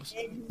grandma's house.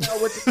 And you know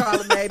what you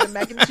call it, made the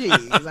mac and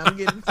cheese. I'm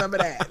getting some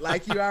of that.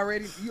 Like, you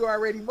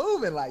already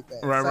moving like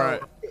that.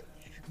 Right.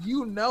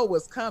 You know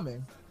what's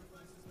coming.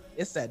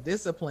 It's that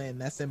discipline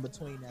that's in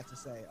between that to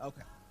say,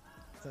 okay,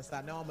 since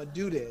I know I'm gonna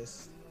do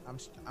this,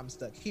 I'm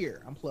stuck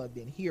here. I'm plugged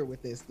in here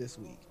with this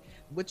week.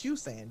 What you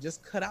saying?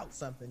 Just cut out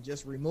something.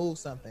 Just remove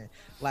something.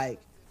 Like,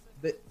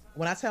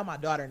 when I tell my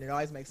daughter, and it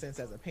always makes sense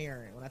as a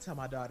parent, when I tell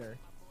my daughter,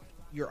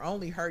 you're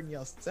only hurting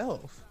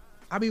yourself.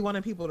 I be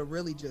wanting people to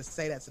really just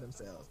say that to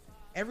themselves.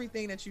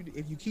 Everything that you do,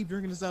 if you keep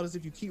drinking the sodas,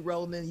 if you keep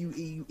rolling in,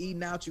 you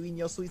eating out, you eating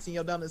your sweets and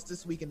your donuts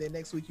this week, and then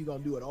next week you're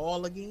gonna do it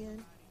all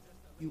again.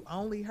 You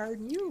only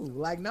hurting you.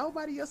 Like,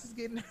 nobody else is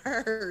getting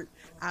hurt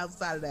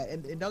outside of that.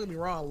 And don't get me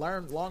wrong,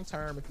 learn long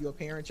term if you're a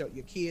parent, your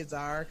kids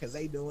are, because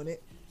they doing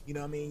it. You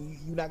know what I mean?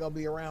 You're not gonna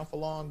be around for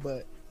long,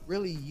 but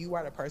really you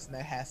are the person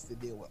that has to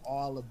deal with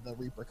all of the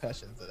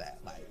repercussions of that.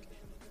 Like,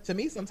 to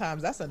me,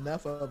 sometimes that's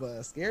enough of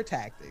a scare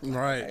tactic. Like,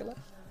 right. Hey,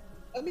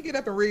 let me get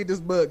up and read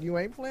this book. You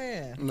ain't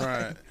playing.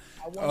 Right.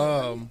 I want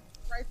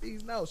to write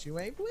these notes. You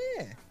ain't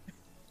playing.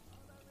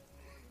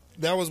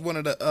 That was one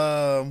of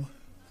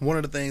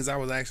the things I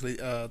was actually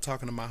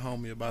talking to my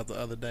homie about the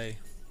other day.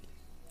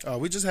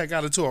 We just had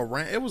got into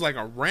it was like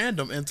a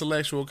random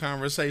intellectual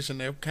conversation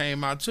that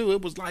came out too.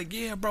 It was like,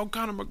 yeah, bro,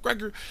 Conor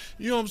McGregor,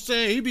 you know what I'm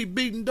saying? He be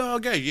beating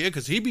dog. Hey, yeah,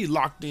 because he be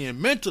locked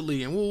in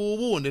mentally and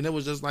woo. And then it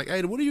was just like,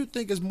 hey, what do you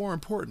think is more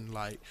important?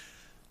 Like,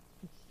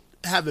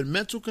 having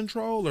mental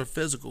control or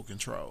physical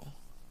control?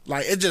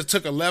 Like, it just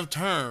took a left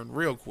turn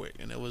real quick.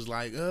 And it was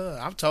like,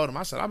 I've told him,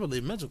 I said, I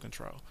believe mental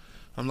control.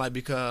 I'm like,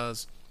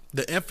 because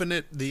the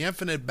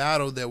infinite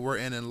battle that we're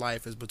in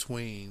life is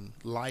between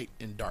light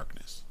and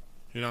darkness.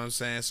 You know what I'm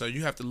saying? So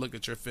you have to look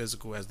at your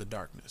physical as the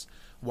darkness.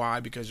 Why?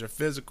 Because your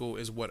physical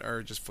is what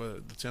urges for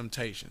the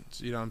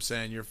temptations. You know what I'm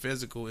saying? Your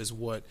physical is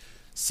what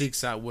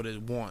seeks out what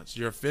it wants.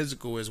 Your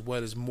physical is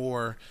what is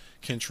more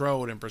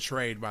controlled and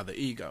portrayed by the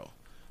ego,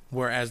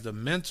 whereas the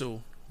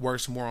mental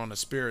works more on a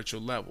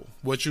spiritual level.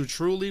 What you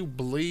truly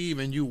believe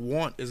and you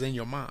want is in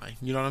your mind.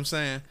 You know what I'm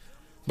saying?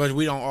 But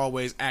we don't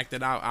always act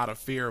it out of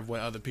fear of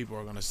what other people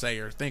are going to say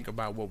or think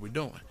about what we're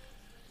doing.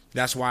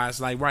 That's why it's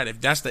like, right,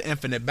 if that's the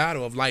infinite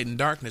battle of light and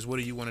darkness, what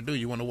do you want to do?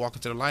 You want to walk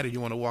into the light or you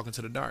want to walk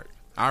into the dark?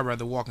 I'd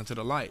rather walk into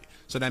the light.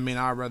 So that means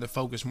I'd rather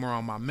focus more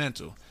on my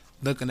mental,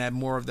 looking at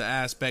more of the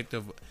aspect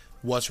of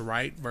what's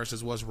right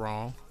versus what's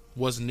wrong,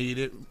 what's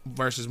needed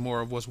versus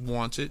more of what's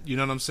wanted. You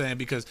know what I'm saying?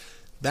 Because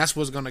that's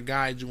what's going to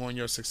guide you on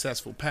your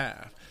successful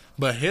path.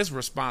 But his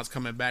response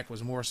coming back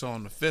was more so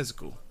on the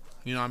physical.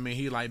 You know what I mean?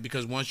 He like,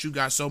 because once you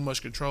got so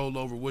much control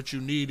over what you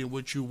need and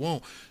what you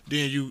want,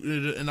 then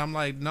you, and I'm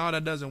like, no,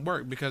 that doesn't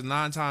work, because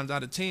 9 times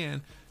out of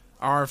 10,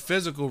 our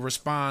physical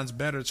responds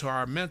better to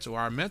our mental.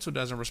 Our mental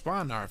doesn't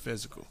respond to our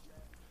physical.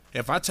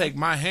 If I take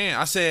my hand,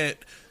 I said,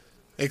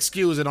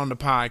 excuse it on the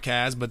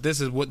podcast, but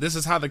this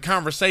is how the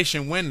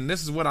conversation went, and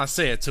this is what I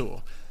said to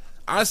her.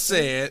 I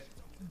said,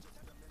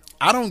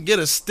 I don't get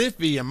a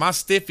stiffy and my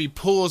stiffy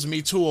pulls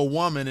me to a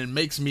woman and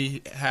makes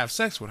me have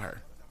sex with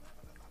her.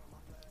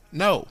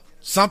 No.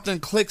 Something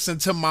clicks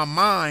into my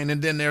mind,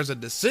 and then there's a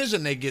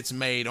decision that gets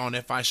made on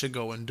if I should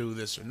go and do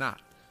this or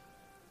not.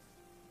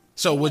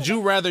 So would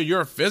you rather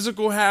your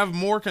physical have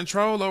more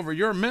control over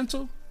your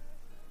mental?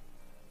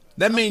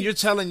 That means you're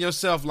telling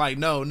yourself like,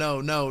 no,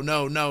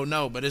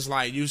 but it's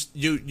like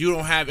you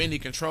don't have any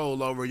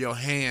control over your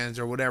hands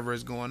or whatever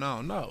is going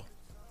on. No.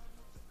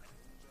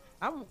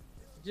 I'm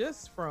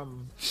just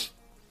from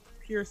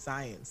pure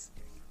science.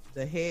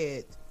 The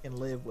head can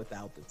live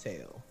without the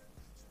tail.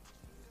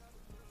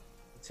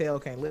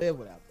 Tail can't live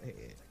without the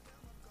head.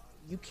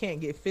 You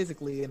can't get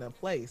physically in a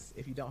place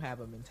if you don't have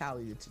a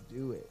mentality to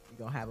do it. You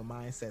don't have a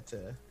mindset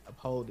to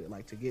uphold it,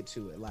 like to get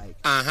to it.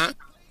 Like,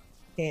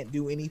 can't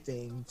do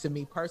anything to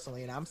me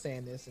personally, and I'm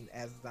saying this and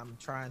as I'm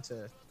trying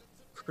to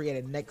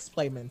create a next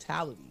play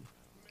mentality.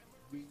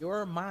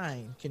 Your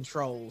mind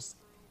controls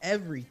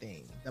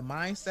everything. The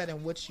mindset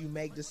in which you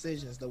make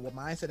decisions, the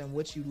mindset in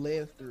which you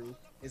live through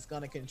is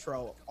going to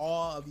control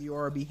all of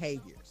your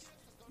behaviors.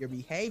 Your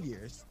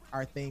behaviors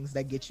are things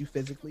that get you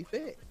physically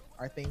fit,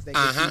 are things that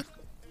get you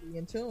physically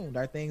in tune,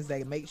 are things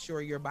that make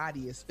sure your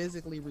body is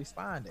physically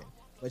responding.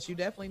 But you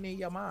definitely need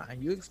your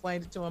mind. You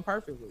explained it to him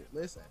perfectly.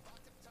 Listen,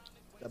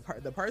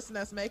 the person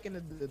that's making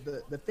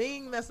the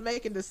thing that's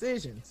making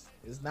decisions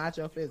is not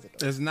your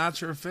physical. It's not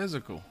your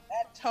physical.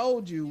 That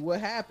told you what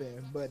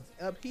happened, but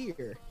up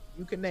here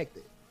you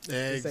connected.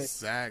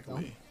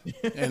 Exactly.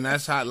 And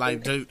that's how,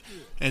 like, dude,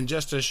 and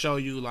just to show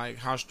you like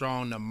how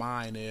strong the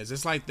mind is,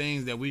 it's like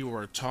things that we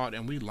were taught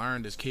and we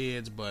learned as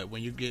kids, but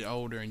when you get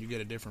older and you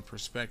get a different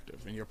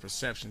perspective and your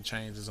perception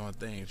changes on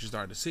things, you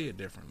start to see it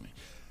differently.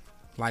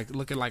 Like,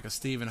 look at like a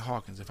Stephen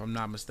Hawking, if I'm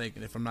not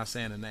mistaken, if I'm not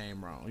saying the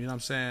name wrong. You know what I'm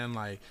saying?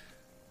 Like,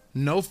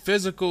 no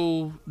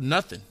physical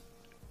nothing,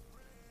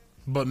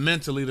 but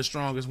mentally the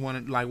strongest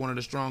one, like one of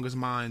the strongest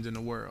minds in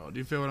the world.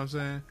 You feel what I'm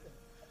saying?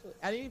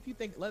 I mean, if you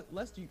think,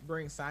 let's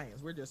bring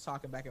science. We're just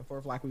talking back and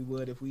forth like we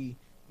would if we,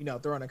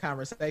 throw in a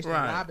conversation.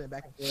 Right. I've been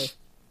back and forth.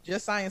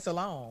 Just science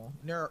alone,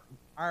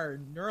 our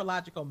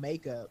neurological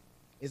makeup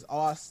is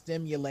all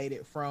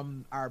stimulated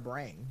from our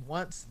brain.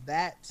 Once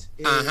that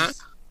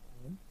is,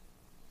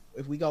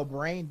 if we go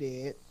brain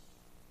dead,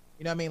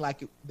 you know what I mean?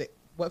 Like,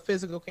 what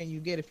physical can you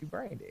get if you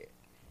brain dead?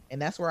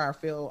 And that's where I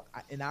feel,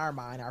 in our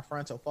mind, our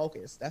frontal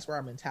focus, that's where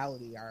our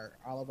mentality,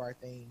 all of our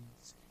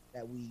things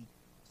that we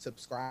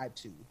subscribe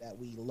to, that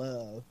we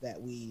love, that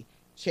we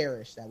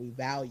cherish, that we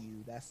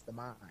value, that's the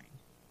mind.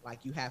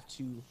 Like, you have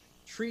to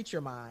treat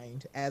your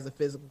mind as a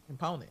physical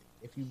component.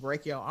 If you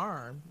break your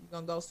arm, you're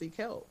gonna go seek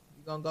help,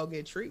 you're gonna go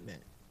get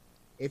treatment.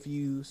 If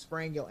you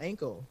sprain your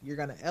ankle, you're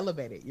gonna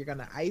elevate it, you're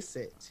gonna ice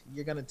it,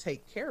 you're gonna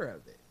take care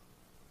of it.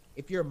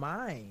 If your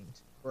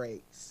mind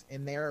breaks,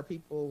 and there are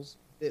people's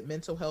that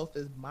mental health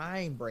is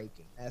mind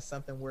breaking, that's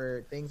something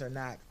where things are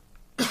not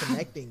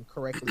connecting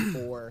correctly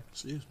for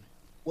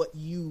what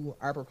you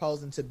are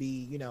proposing to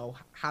be,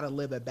 how to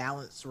live a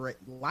balanced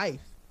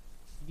life.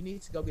 You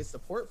need to go get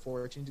support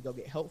for it. You need to go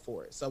get help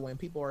for it. So when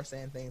people are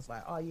saying things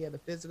like, oh yeah, the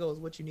physical is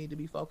what you need to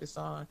be focused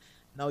on,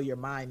 no, your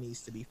mind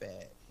needs to be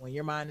fed. When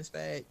your mind is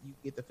fed, you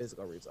get the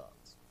physical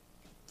results.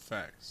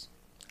 Facts.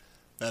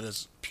 That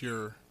is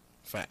pure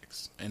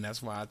facts. And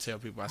that's why I tell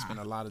people I spend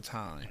a lot of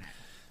time,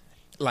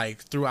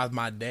 like, throughout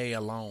my day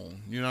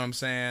alone, you know what I'm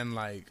saying?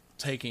 Like,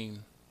 taking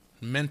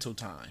mental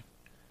time.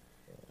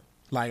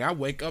 Like, I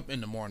wake up in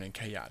the morning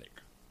chaotic.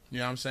 You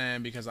know what I'm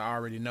saying? Because I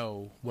already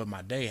know what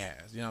my day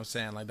has. You know what I'm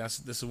saying? Like,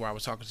 this is where I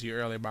was talking to you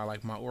earlier about,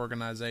 like, my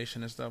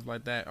organization and stuff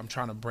like that. I'm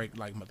trying to break,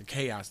 like, the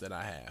chaos that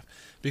I have.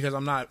 Because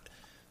I'm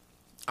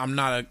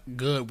not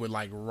good with,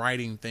 like,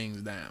 writing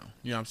things down.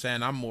 You know what I'm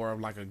saying? I'm more of,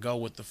 like, a go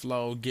with the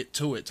flow, get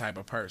to it type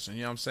of person.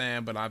 You know what I'm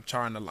saying? But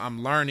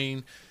I'm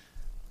learning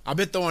I've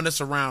been throwing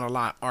this around a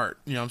lot, art,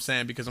 you know what I'm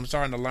saying? Because I'm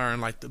starting to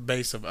learn like the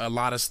base of a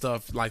lot of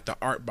stuff, like the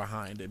art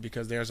behind it,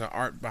 because there's an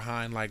art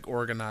behind like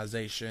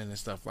organization and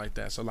stuff like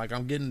that. So like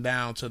I'm getting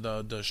down to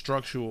the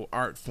structural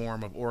art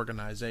form of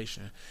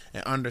organization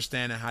and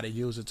understanding how to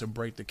use it to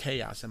break the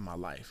chaos in my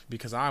life.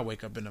 Because I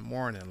wake up in the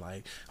morning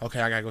like,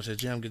 okay, I gotta go to the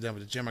gym, get done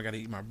with the gym, I gotta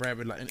eat my bread,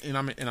 and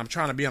I'm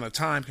trying to be on a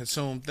time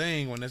consumed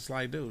thing when it's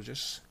like, dude,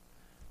 just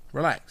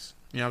relax.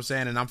 You know what I'm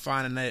saying? And I'm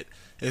finding that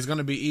it's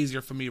gonna be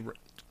easier for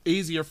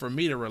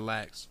me to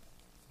relax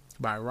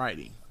by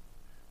writing.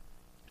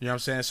 You know what I'm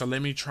saying? So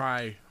let me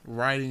try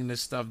writing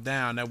this stuff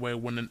down. That way,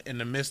 when in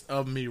the midst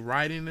of me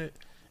writing it,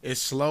 it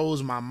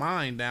slows my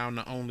mind down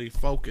to only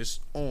focus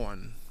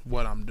on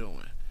what I'm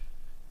doing.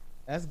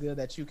 That's good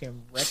that you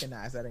can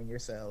recognize that in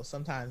yourself.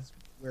 Sometimes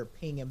we're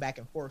pinging back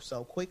and forth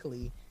so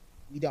quickly,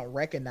 we don't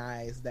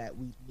recognize that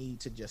we need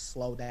to just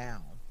slow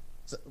down.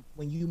 So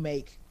when you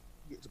make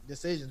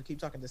decisions, we keep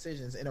talking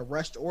decisions in a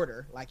rushed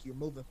order, like you're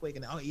moving quick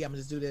and, oh yeah, I'm gonna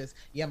just do this,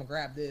 yeah, I'm gonna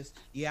grab this,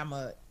 yeah, I'm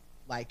gonna,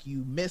 like,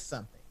 you miss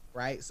something,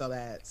 right? So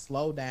that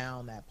slow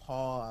down, that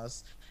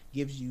pause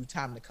gives you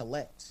time to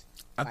collect.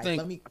 I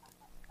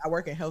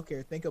work in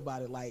healthcare. Think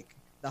about it, like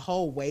the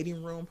whole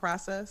waiting room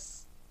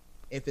process,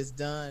 if it's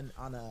done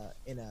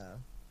in a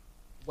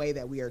way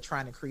that we are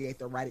trying to create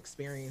the right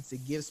experience,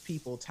 it gives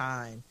people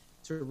time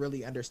to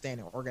really understand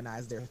and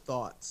organize their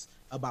thoughts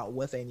about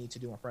what they need to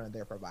do in front of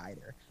their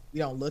provider. We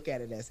don't look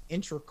at it as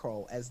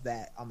integral as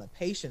that on the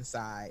patient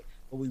side,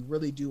 but we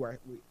really do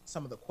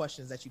some of the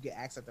questions that you get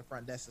asked at the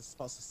front desk is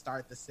supposed to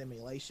start the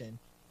simulation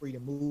for you to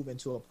move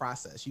into a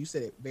process. You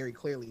said it very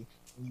clearly.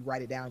 When you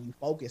write it down, you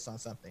focus on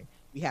something.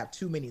 We have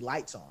too many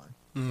lights on.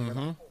 Mm-hmm.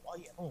 Like, oh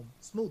yeah,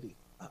 smoothie,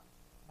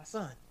 my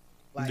son.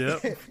 Like,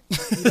 yep. We're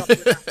not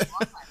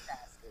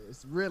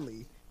multitaskers,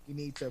 really. You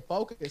need to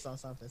focus on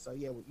something. So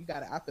yeah,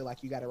 I feel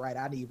like you got it right.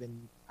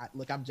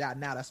 I'm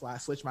jotting out. That's why I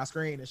switched my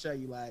screen to show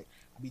you, like,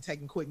 I'll be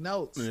taking quick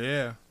notes.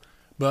 Yeah.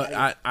 But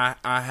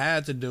I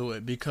had to do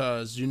it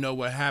because you know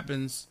what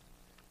happens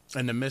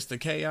in the midst of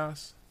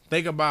chaos?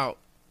 Think about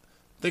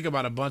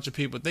a bunch of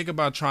people. Think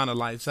about trying to,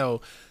 like,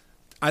 so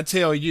I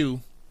tell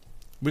you,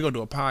 we're going to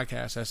do a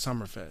podcast at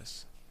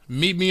Summerfest.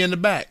 Meet me in the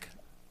back.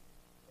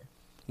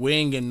 We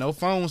ain't getting no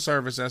phone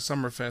service at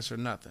Summerfest or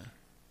nothing.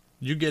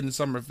 You get in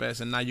Summerfest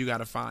and now you got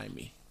to find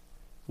me.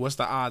 What's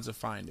the odds of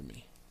finding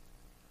me?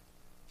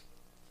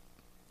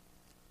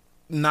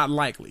 Not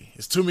likely.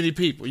 It's too many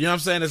people. You know what I'm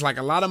saying? It's like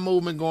a lot of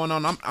movement going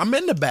on. I'm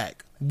in the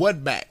back.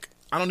 What back?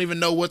 I don't even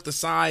know what the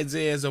sides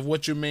is of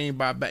what you mean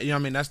by back. You know what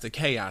I mean? That's the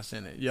chaos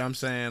in it. You know what I'm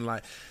saying?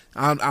 Like,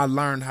 I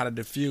learned how to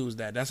diffuse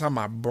that. That's how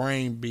my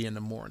brain be in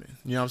the morning.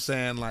 You know what I'm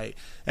saying? Like,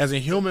 as a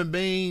human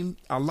being,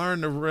 I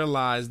learned to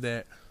realize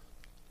that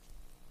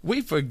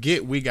we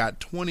forget we got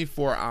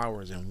 24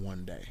 hours in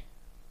one day.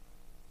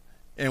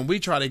 And we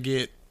try to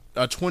get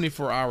a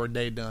 24-hour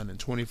day done in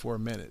 24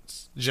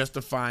 minutes just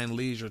to find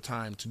leisure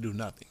time to do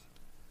nothing.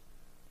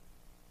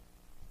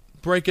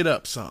 Break it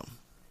up some.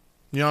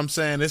 You know what I'm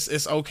saying?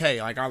 It's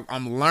okay. Like,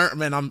 I'm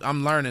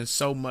learning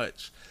so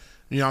much.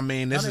 You know what I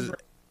mean? This is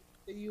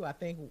to you. I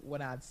think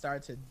when I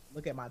started to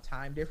look at my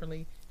time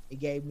differently, it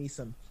gave me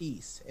some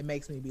peace. It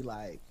makes me be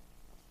like,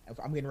 if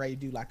I'm getting ready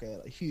to do like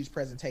a huge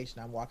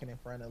presentation, I'm walking in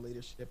front of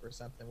leadership or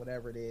something,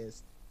 whatever it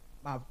is,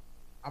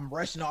 I'm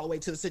rushing all the way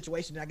to the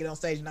situation, and I get on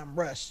stage and I'm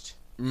rushed.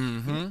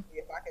 Mm-hmm.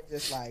 If I can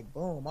just, like,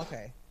 boom,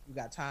 okay, you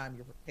got time,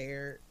 you're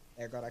prepared,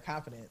 there go that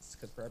confidence,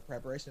 because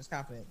preparation is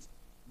confidence.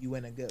 You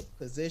in a good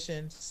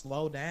position,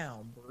 slow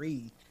down,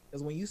 breathe.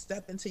 Because when you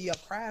step into your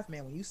craft,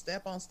 man, when you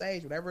step on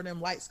stage, whatever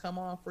them lights come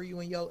on for you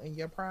in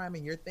your prime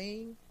and your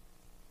thing,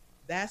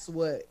 that's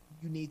what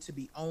you need to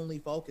be only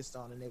focused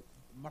on. And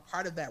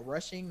part of that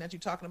rushing that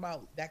you're talking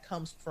about, that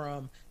comes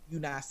from you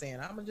not saying,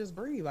 I'm gonna just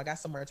breathe, I got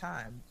some more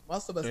time.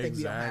 Most of us think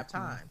we don't have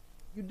time.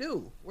 You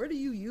do. Where do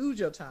you use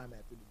your time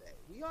at through the day?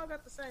 We all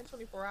got the same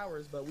 24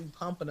 hours, but we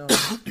pumping them.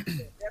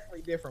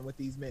 Definitely different with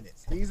these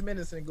minutes. These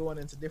minutes are going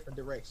into different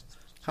directions.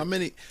 How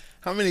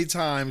many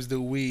times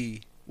do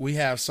we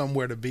have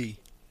somewhere to be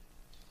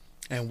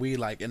and we,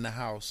 like, in the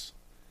house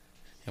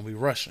and we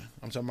rushing?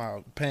 I'm talking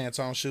about pants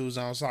on, shoes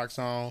on, socks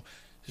on,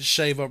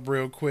 shave up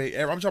real quick.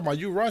 I'm talking about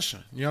you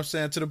rushing. You know what I'm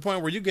saying? To the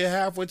point where you get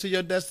halfway to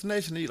your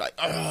destination and you're like,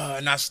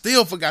 and I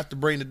still forgot to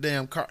bring the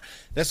damn car.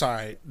 That's all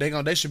right. They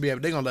gonna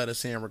let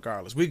us in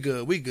regardless. We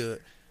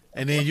good.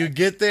 And then you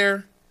get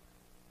there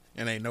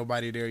and ain't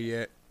nobody there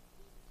yet.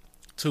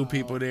 Two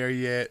people there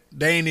yet.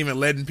 They ain't even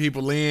letting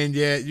people in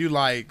yet. You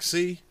like,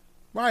 see?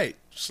 Right.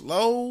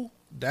 Slow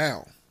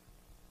down.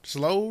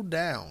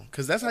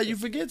 Because that's how you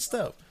forget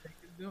stuff.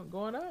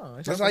 Going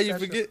on. That's how you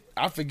forget.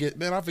 I forget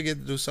to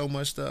do so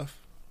much stuff.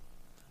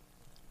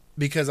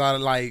 Because I,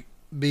 like,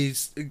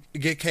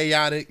 get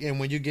chaotic, and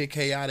when you get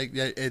chaotic,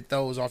 it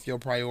throws off your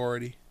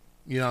priority.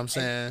 You know what I'm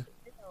saying?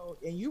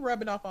 And you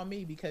rubbing off on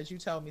me because you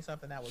told me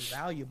something that was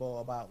valuable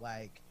about,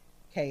 like,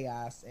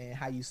 chaos and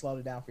how you slowed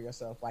it down for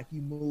yourself. Like,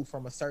 you move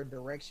from a certain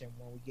direction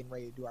when we getting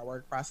ready to do our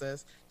work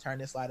process. Turn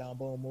this light on,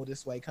 boom, move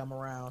this way, come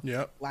around.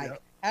 Yep.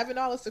 having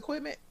all this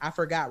equipment, I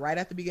forgot right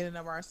at the beginning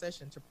of our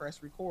session to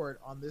press record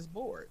on this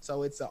board.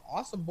 So it's an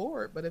awesome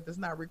board, but if it's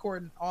not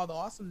recording all the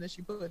awesomeness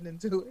you're putting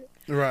into it,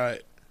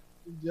 Right.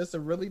 it's just a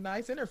really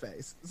nice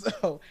interface.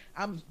 So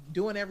I'm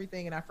doing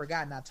everything and I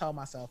forgot, and I told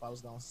myself I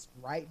was going to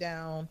write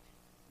down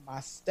my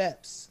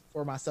steps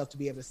for myself to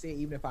be able to see it,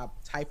 even if I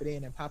type it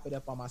in and pop it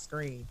up on my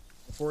screen.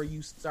 Before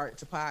you start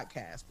to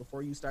podcast,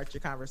 before you start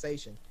your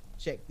conversation,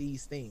 check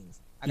these things.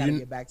 I got to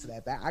get back to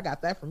that. I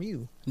got that from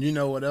you. You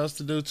know what else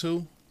to do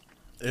too?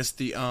 It's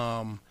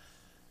the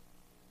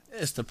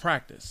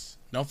practice.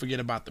 Don't forget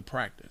about the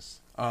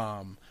practice.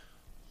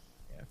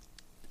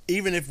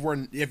 Even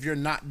if you're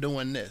not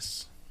doing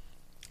this,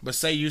 but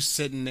say you're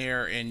sitting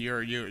there and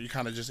you're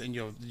kind of just in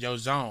your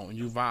zone,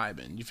 you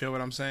vibing. You feel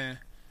what I'm saying?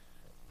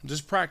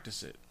 Just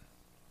practice it.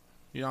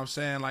 You know what I'm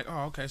saying? Like,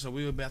 oh, okay, so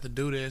we were about to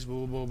do this.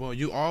 Blah, blah, blah, blah.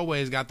 You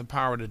always got the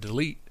power to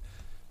delete.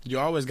 You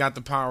always got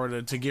the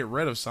power to get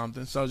rid of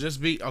something. So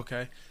just be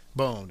okay.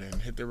 Boom,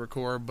 then hit the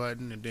record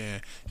button, and then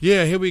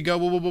here we go.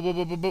 Boom, boom, boom,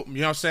 boom, boom, boom. You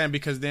know what I'm saying?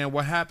 Because then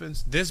what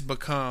happens? This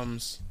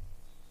becomes,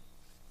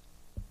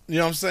 you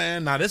know what I'm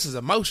saying? Now this is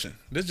emotion.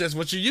 This is just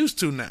what you're used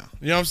to now.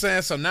 You know what I'm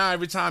saying? So now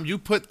every time you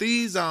put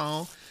these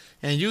on,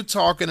 and you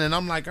talking, and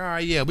I'm like, all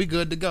right, yeah, we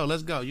good to go.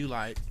 Let's go. You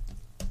like,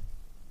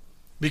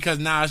 because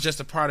now it's just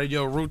a part of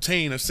your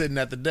routine of sitting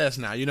at the desk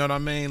now. You know what I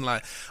mean?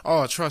 Like,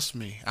 oh, trust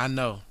me, I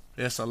know.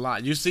 It's a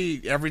lot. You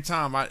see, every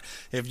time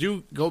if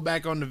you go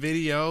back on the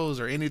videos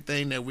or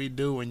anything that we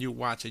do and you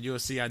watch it, you'll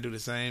see I do the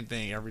same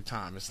thing every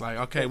time. It's like,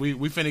 okay, we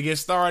finna get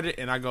started,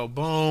 and I go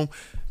boom,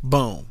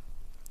 boom.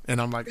 And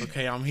I'm like,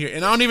 okay, I'm here.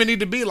 And I don't even need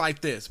to be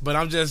like this, but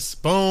I'm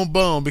just boom,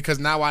 boom, because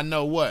now I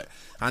know what?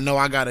 I know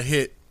I gotta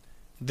hit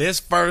this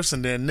first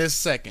and then this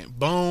second.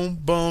 Boom,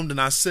 boom. Then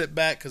I sit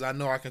back because I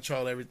know I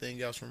control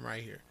everything else from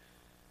right here.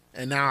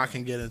 And now I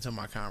can get into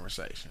my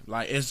conversation.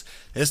 Like, it's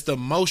the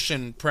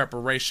motion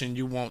preparation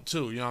you want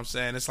too. You know what I'm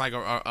saying? It's like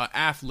a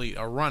athlete,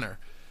 a runner.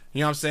 You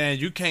know what I'm saying?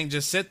 You can't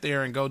just sit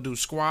there and go do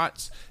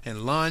squats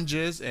and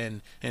lunges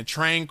and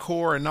train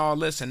core and all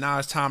this, and now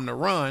it's time to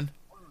run.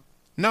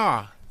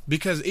 Nah,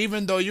 because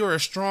even though you're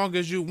as strong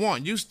as you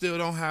want, you still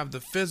don't have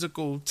the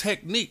physical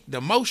technique,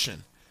 the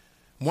motion.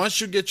 Once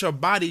you get your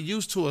body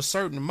used to a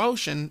certain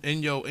motion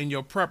in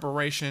your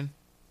preparation,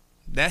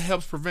 that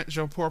helps prevent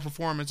your poor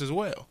performance as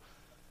well.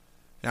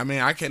 I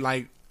mean, I can,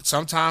 like,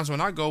 sometimes when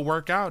I go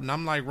work out and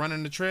I'm like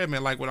running the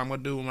treadmill, like what I'm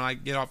going to do when I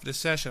get off this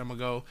session, I'm going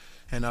to go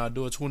and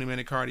do a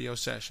 20-minute cardio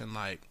session.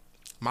 Like,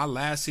 my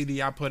last CD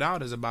I put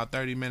out is about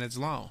 30 minutes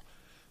long.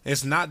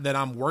 It's not that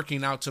I'm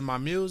working out to my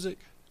music,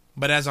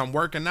 but as I'm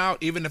working out,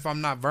 even if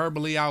I'm not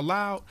verbally out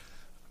loud,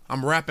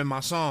 I'm rapping my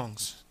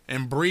songs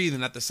and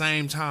breathing at the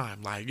same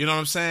time. Like, you know what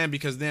I'm saying?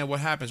 Because then what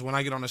happens when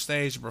I get on the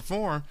stage to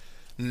perform,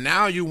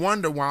 now you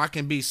wonder why I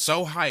can be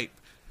so hyped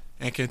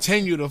and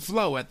continue to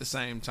flow at the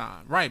same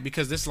time, right?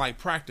 Because it's like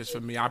practice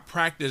for me. I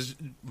practice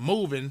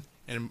moving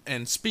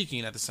and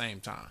speaking at the same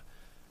time.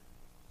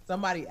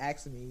 Somebody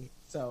asked me,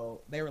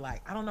 so they were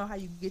like, I don't know how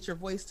you get your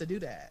voice to do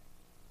that.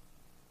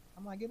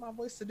 I'm like, get my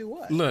voice to do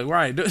what? Look,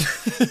 right.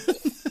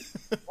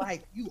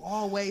 Like, you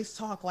always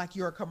talk like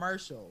you're a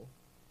commercial.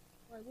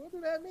 Like, what do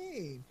that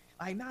mean?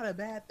 Like, not a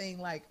bad thing.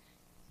 Like,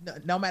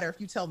 no matter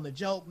if you tell them the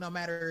joke, no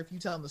matter if you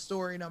tell them the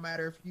story, no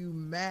matter if you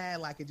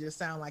mad, like, it just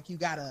sounds like you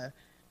got a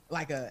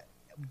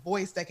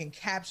voice that can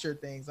capture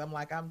things. I'm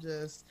like,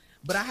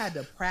 but I had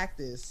to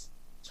practice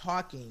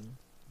talking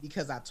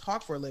because I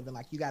talk for a living.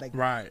 Like, you got to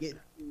get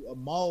through a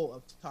mold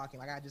of talking.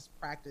 Like, I just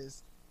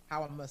practice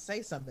how I'm going to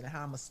say something and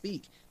how I'm going to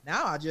speak.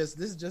 Now this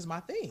is just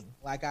my thing.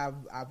 Like,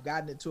 I've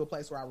gotten it to a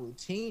place where I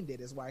routined it,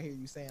 is why I hear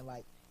you saying,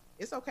 like,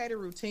 it's okay to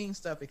routine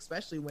stuff,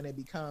 especially when it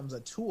becomes a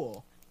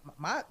tool.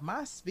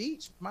 My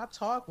speech, my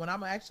talk, when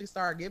I'm actually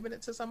start giving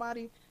it to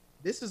somebody,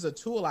 this is a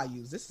tool I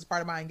use. This is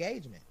part of my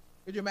engagement.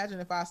 Could you imagine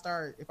if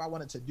I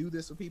wanted to do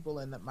this with people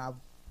and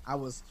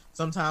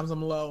sometimes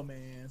I'm low,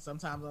 man.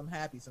 Sometimes I'm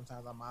happy.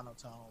 Sometimes I'm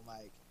monotone.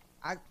 Like,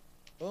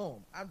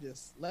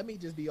 let me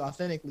just be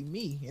authentically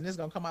me, and it's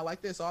gonna come out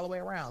like this all the way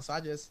around. So I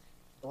just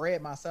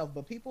bred myself.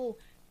 But people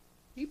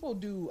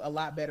do a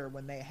lot better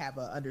when they have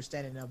an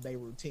understanding of their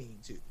routine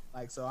too.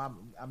 Like, so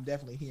I'm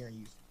definitely hearing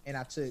you. And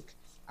I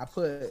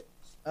put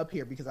up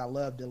here because I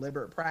love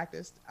deliberate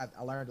practice.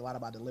 I learned a lot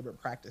about deliberate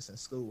practice in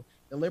school.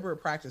 Deliberate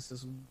practice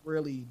is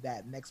really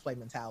that next play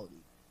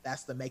mentality.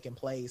 That's the making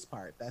plays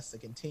part. That's the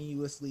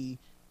continuously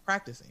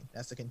practicing.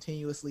 That's the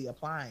continuously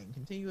applying,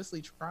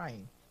 continuously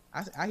trying.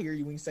 I hear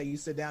you when you say you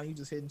sit down, you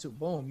just hit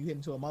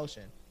into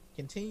emotion.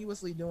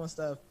 Continuously doing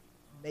stuff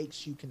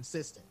makes you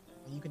consistent.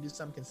 When you can do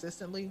something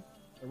consistently,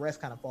 the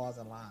rest kind of falls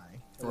in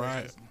line.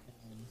 Right.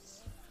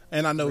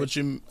 And I know what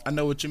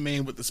you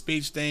mean with the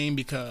speech thing,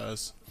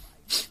 because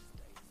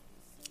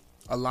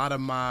a lot of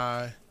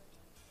my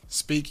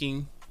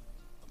speaking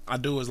I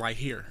do is like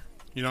here.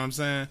 You know what I'm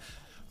saying?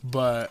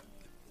 But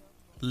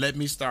let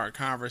me start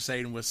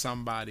conversating with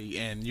somebody,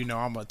 and you know,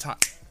 I'm a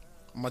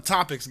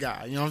topics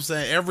guy. You know what I'm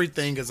saying?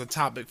 Everything is a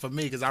topic for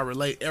me because I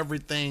relate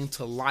everything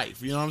to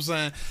life. You know what I'm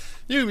saying?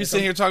 You can be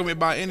sitting here talking to me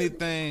about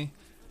anything,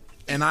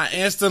 And I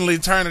instantly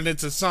turn it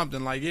into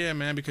something like, yeah,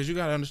 man, because you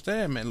gotta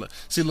understand, man. Look,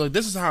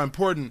 this is how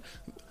important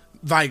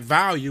like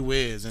value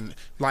is, and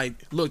like,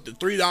 look, the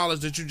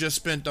 $3 that you just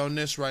spent on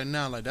this right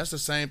now, like that's the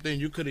same thing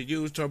you could have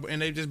used to,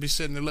 and they just be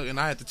sitting there looking.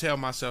 I had to tell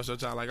myself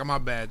sometimes, like, oh, my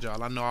bad,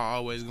 y'all. I know I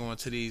always go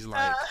into these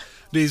like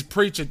these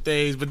preacher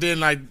things, but then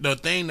like the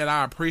thing that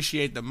I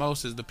appreciate the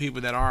most is the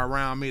people that are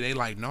around me. They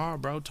like, nah,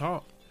 bro,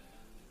 talk.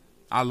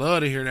 I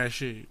love to hear that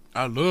shit.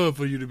 I love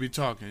for you to be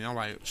talking. And I'm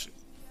like,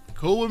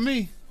 cool with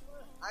me.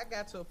 I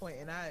got to a point,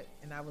 and I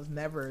was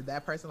never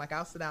that person. Like,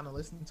 I'll sit down and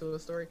listen to a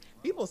story.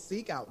 People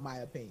seek out my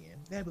opinion.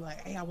 They'll be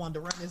like, "Hey, I wanted to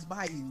run this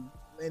by you,"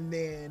 and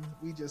then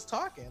we just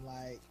talking.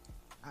 Like,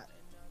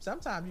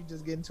 sometimes you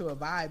just get into a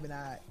vibe, and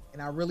I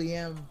really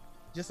am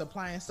just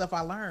applying stuff I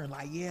learned.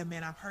 Like, yeah,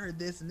 man, I've heard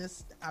this and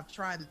this. I've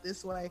tried it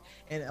this way,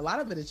 and a lot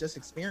of it is just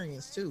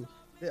experience too.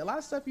 A lot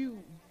of stuff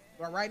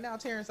right now,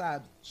 Terrence,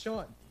 I'm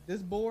showing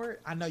this board.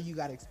 I know you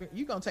got experience.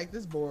 You're gonna take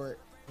this board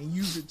and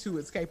use it to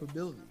its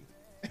capability.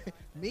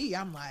 Me,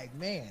 I'm like,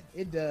 man,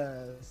 it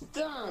does.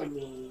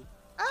 Dummy.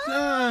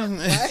 I'm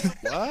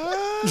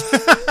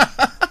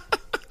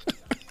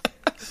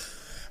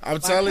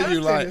telling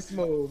you, like,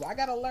 move. I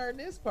gotta learn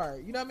this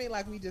part. You know what I mean?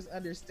 Like, we just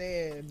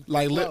understand.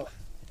 Like,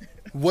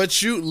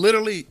 what you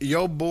literally,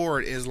 your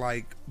board is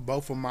like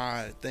both of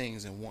my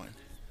things in one.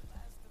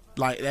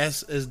 Like,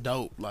 it's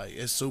dope. Like,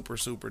 it's super,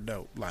 super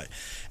dope. Like,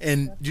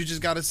 and you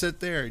just gotta sit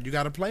there. You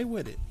gotta play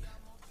with it.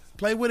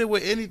 Play with it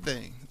with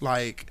anything.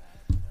 Like,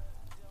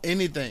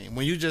 anything.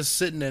 When you just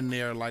sitting in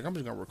there, like, I'm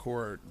just gonna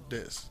record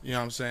this. You know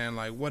what I'm saying?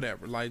 Like,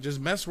 whatever. Like, just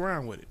mess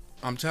around with it.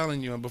 I'm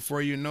telling you, and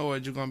before you know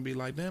it, you're gonna be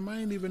like, damn, I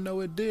didn't even know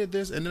it did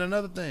this. And then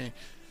another thing,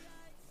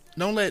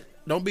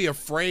 don't be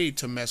afraid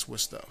to mess with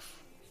stuff.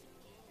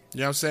 You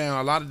know what I'm saying?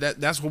 A lot of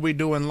that's what we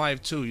do in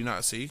life too. You know,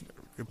 see,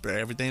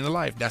 everything in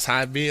life. That's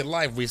how it be in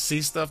life. We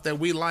see stuff that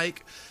we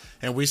like,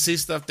 and we see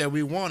stuff that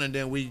we want, and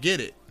then we get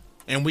it,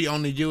 and we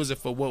only use it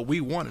for what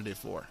we wanted it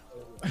for.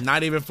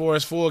 Not even for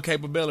its full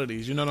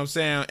capabilities. You know what I'm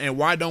saying? And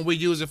why don't we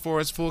use it for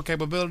its full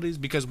capabilities?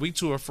 Because we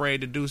too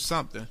afraid to do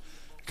something,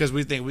 because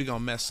we think we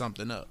gonna mess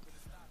something up.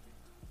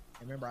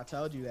 Remember, I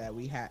told you that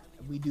we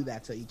do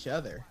that to each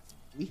other.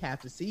 We have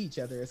to see each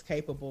other as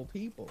capable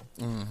people.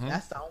 Mm-hmm.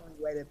 That's the only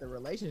way that the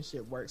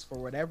relationship works for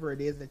whatever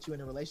it is that you're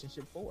in a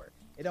relationship for.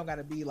 It don't got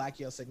to be like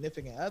your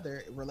significant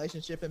other.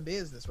 Relationship in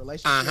business,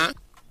 relationship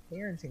in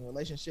parenting,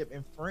 relationship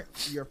in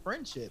your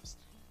friendships.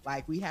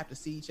 Like, we have to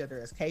see each other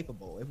as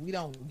capable. If we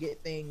don't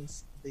get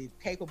things the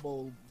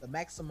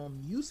maximum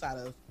use out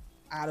of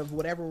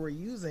whatever we're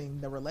using,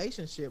 the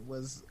relationship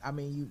was, I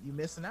mean, you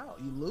missing out.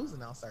 You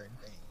losing on certain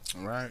things.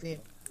 Right.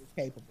 Being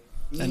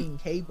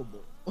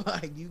capable.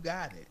 Like, you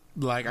got it.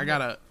 Like, I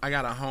got a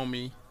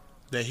homie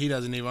that he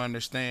doesn't even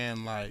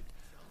understand, like,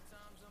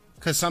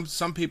 because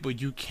some people,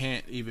 you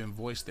can't even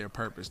voice their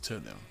purpose to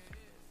them,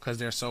 because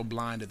they're so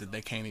blinded that they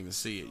can't even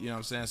see it. You know what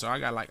I'm saying? So I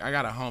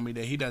got a homie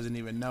that he doesn't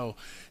even know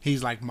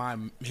he's like my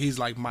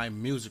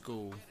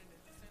musical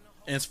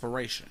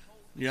inspiration.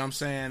 You know what I'm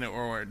saying?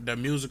 Or the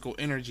musical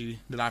energy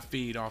that I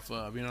feed off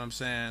of. You know what I'm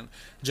saying?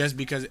 Just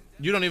because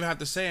you don't even have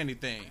to say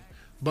anything,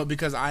 but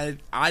because I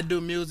do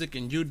music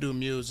and you do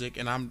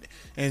music,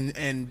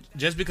 and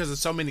just because of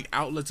so many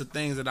outlets of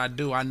things that I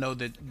do, I know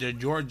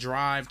that your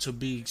drive to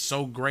be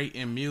so great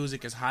in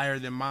music is higher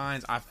than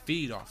mine. I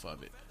feed off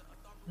of it.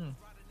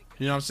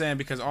 You know what I'm saying?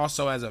 Because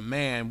also as a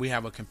man, we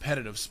have a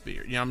competitive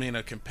spirit. You know what I mean?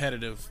 A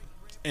competitive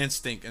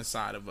instinct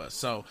inside of us.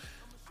 So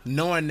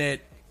knowing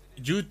that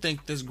you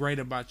think this great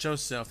about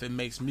yourself, it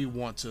makes me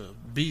want to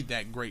be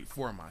that great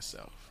for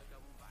myself.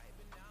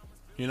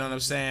 You know what I'm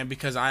saying?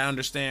 Because I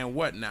understand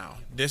what now?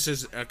 This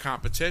is a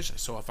competition.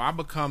 So if I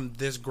become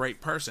this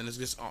great person,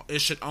 it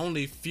should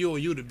only fuel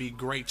you to be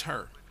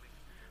greater.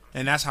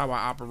 And that's how I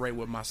operate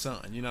with my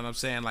son. You know what I'm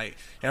saying? Like,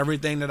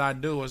 everything that I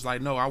do is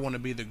like, no, I want to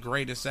be the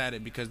greatest at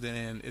it, because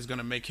then it's going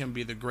to make him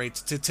be the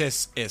greatest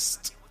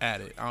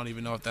at it. I don't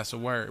even know if that's a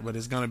word, but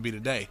it's going to be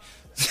today.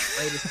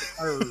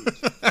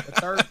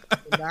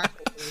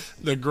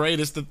 The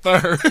greatest, the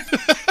third.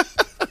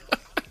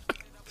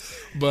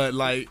 But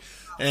like,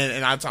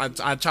 and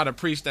I try to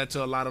preach that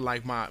to a lot of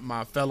like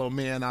my fellow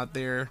men out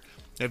there.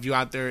 If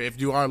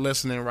you are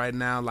listening right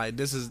now, like,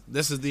 this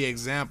is the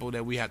example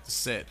that we have to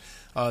set.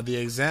 The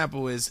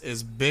example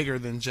is bigger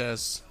than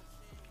just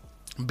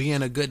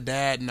being a good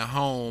dad in the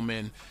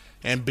home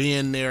and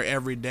being there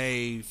every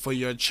day for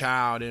your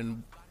child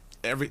and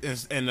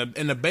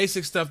the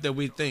basic stuff that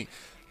we think.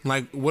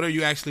 Like, what are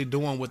you actually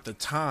doing with the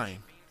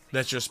time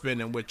that you're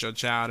spending with your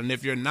child? And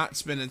if you're not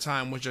spending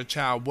time with your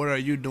child, what are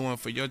you doing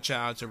for your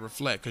child to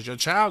reflect? Because your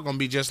child gonna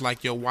be just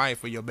like your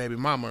wife or your baby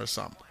mama or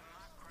something.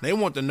 They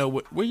want to know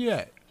where you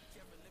at,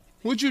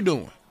 what you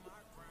doing,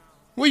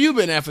 where you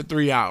been at for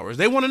 3 hours.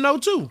 They want to know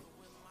too.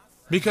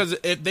 Because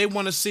if they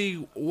want to see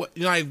what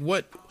it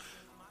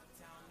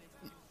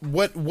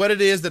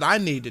is that I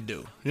need to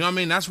do, you know what I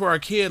mean? That's where our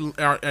kid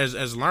are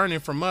as learning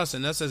from us,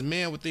 and us as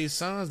men with these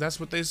sons. That's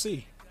what they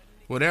see.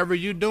 Whatever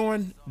you're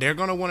doing, they're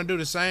going to want to do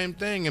the same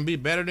thing and be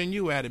better than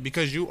you at it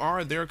because you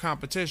are their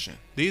competition.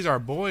 These are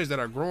boys that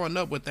are growing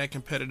up with that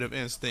competitive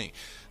instinct.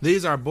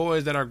 These are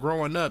boys that are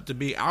growing up to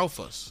be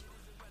alphas.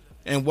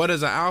 And what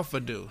does an alpha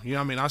do? You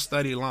know what I mean? I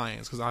study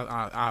lions because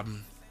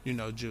I'm, you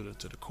know, Judah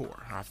to the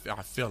core. I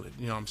feel it.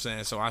 You know what I'm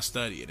saying? So I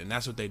study it, and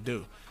that's what they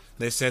do.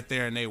 They sit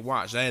there and they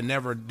watch. They'll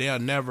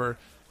never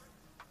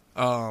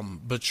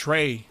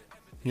betray,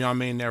 you know what I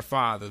mean, their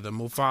father, the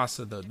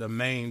Mufasa, the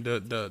main,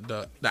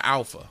 the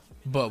alpha.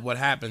 But what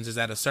happens is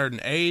at a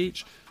certain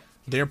age,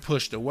 they're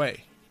pushed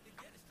away.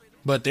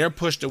 But they're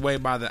pushed away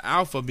by the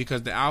alpha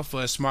because the alpha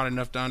is smart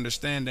enough to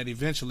understand that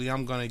eventually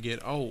I'm going to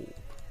get old.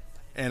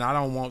 And I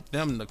don't want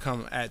them to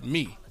come at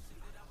me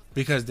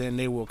because then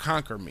they will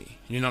conquer me.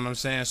 You know what I'm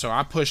saying? So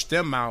I push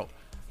them out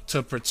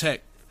to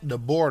protect the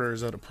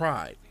borders of the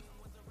pride.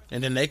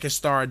 And then they can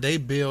start, they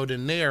build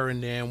in there,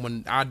 and then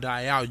when I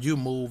die out, you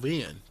move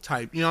in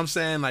type. You know what I'm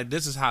saying? Like,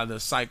 this is how the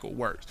cycle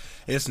works.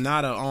 It's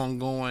not an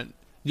ongoing,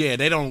 yeah,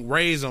 they don't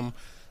raise them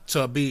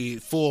to be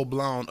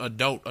full-blown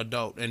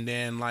adult, and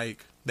then,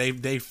 like,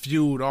 they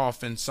feud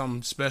off in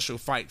some special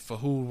fight for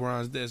who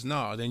runs this.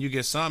 No, then you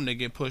get some that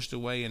get pushed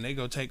away, and they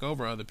go take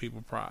over other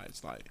people's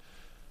prides. Like,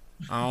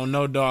 I don't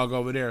know dog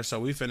over there, so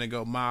we finna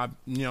go mob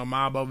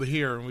over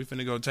here, and we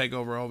finna go take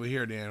over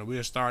here then.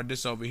 We'll start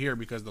this over here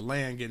because the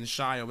land getting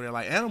shy over there.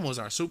 Like, animals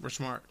are super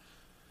smart.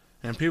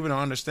 And people don't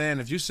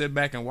understand, if you sit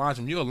back and watch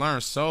them, you'll learn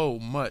so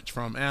much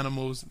from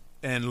animals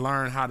and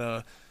learn how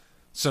to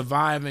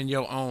survive in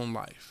your own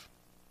life.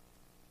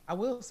 I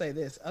will say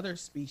this, other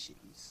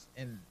species,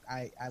 and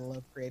I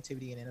love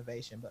creativity and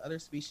innovation, but other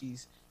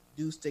species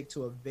do stick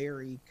to a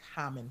very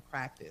common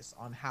practice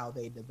on how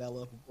they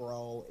develop,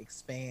 grow,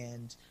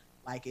 expand.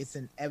 Like, it's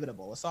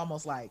inevitable. It's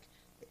almost like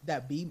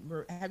that Bee.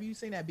 Have you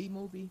seen that Bee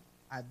movie?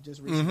 I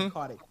just recently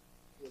caught it.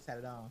 Just had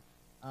it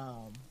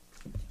on.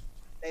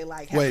 They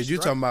like. Wait, you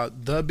talking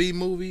about the Bee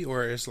movie,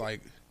 or it's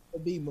like the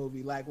Bee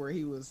movie, like where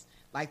he was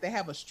like they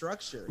have a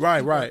structure.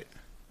 Right.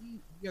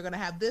 You're gonna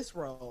have this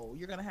role.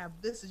 You're gonna have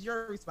this is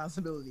your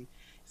responsibility.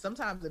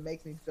 Sometimes it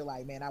makes me feel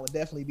like, man, I would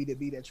definitely be the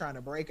bee that's trying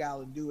to break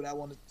out and do what I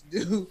wanted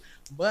to do.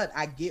 But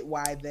I get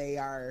why they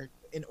are,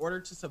 in order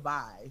to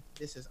survive,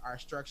 this is our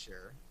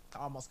structure.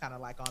 Almost kind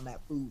of like on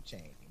that food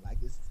chain. Like,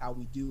 this is how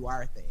we do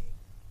our thing.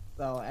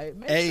 So it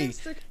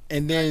makes sense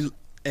and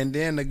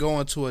then to go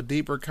into a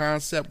deeper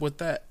concept with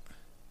that,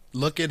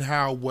 look at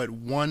how what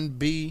one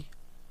bee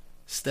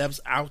steps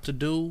out to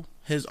do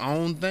his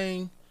own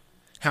thing,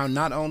 how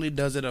not only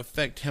does it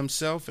affect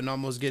himself and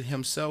almost get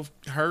himself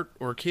hurt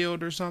or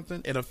killed or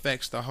something, it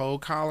affects the whole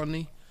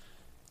colony,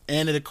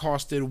 and it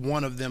costed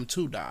one of them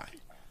to die.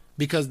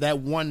 Because that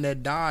one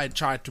that died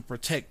tried to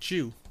protect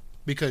you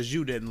because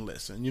you didn't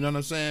listen. You know what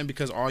I'm saying?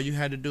 Because all you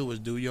had to do was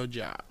do your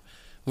job.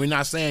 We're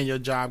not saying your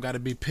job got to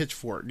be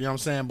pitchfork, you know what I'm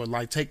saying? But,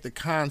 like, take the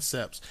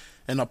concepts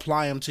and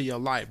apply them to your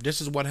life.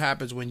 This is what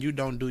happens when you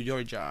don't do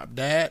your job.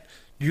 Dad,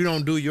 you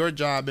don't do your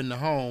job in the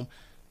home.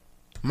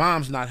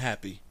 Mom's not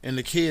happy, and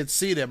the kids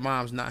see that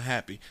mom's not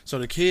happy, so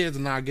the kids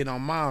now get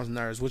on mom's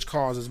nerves, which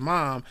causes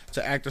mom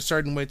to act a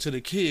certain way to the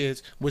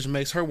kids, which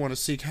makes her want to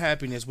seek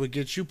happiness, which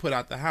gets you put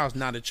out the house.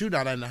 Now that you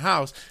not in the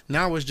house,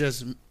 now it's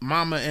just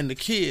mama and the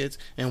kids,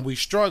 and we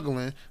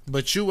struggling,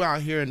 but you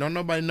out here and don't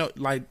nobody know.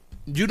 Like,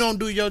 you don't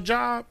do your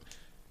job,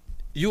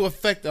 you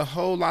affect a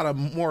whole lot of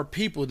more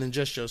people than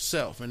just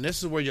yourself, and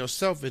this is where your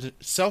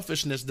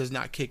selfishness does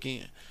not kick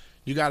in.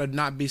 You got to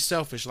not be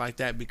selfish like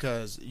that,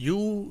 because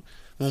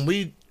when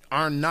we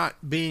are not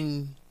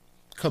being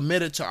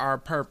committed to our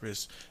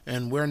purpose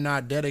and we're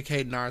not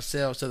dedicating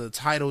ourselves to the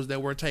titles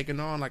that we're taking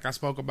on, like I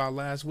spoke about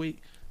last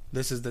week,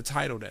 this is the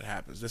title that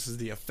happens. This is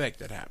the effect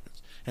that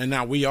happens. And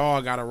now we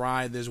all got to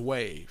ride this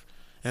wave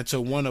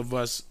until one of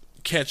us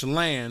catch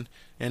land,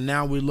 and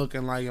now we're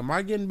looking like, am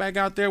I getting back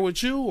out there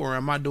with you, or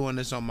am I doing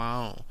this on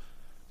my own?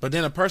 But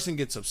then a person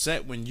gets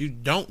upset when you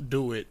don't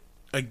do it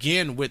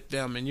again with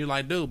them, and you're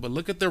like, dude, but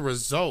look at the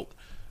result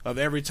of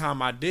every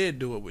time I did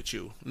do it with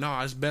you. No,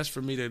 it's best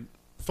for me to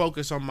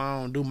focus on my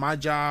own, do my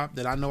job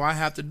that I know I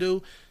have to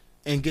do,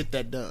 and get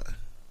that done.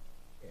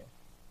 Yeah.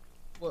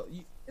 Well,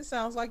 it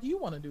sounds like you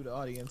want to do the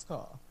audience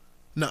call.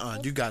 Nuh-uh,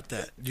 you got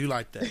that. You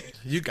like that.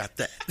 You got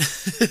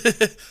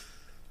that.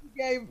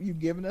 You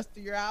giving us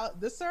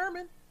the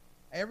sermon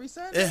every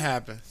Sunday. It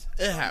happens.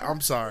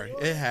 I'm sorry.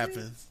 It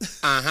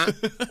happens. I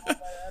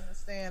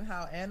understand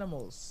how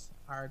animals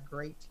are a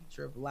great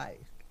teacher of life.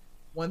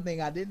 One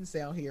thing I didn't say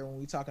on here when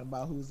we talking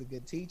about who's a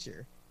good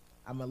teacher,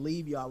 I'm gonna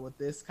leave y'all with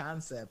this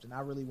concept, and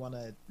I really want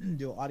to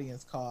do an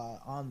audience call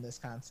on this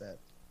concept.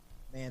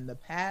 Man, the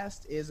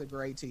past is a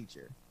great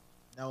teacher.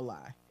 No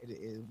lie. It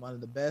is one of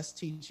the best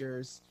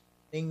teachers.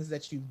 Things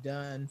that you've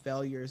done,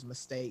 failures,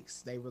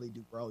 mistakes, they really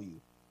do grow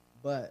you.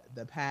 But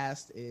the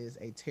past is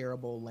a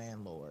terrible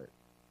landlord.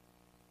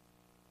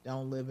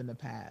 Don't live in the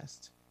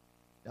past.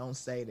 Don't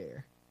stay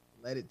there.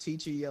 Let it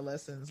teach you your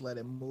lessons. Let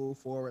it move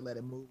forward. Let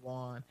it move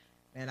on.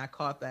 And I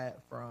caught that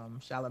from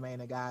Charlemagne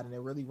the God, and it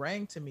really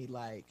rang to me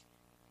like,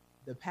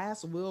 the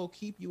past will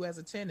keep you as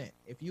a tenant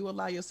if you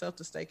allow yourself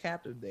to stay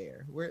captive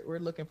there. We're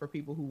looking for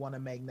people who want to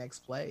make next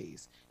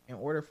plays. In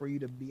order for you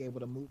to be able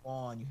to move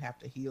on, you have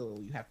to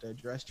heal, you have to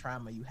address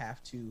trauma, you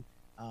have to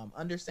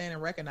understand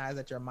and recognize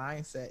that your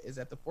mindset is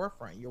at the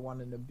forefront. You're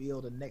wanting to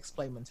build a next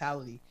play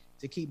mentality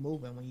to keep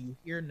moving. When you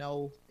hear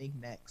no, think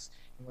next.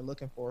 And we're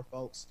looking for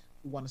folks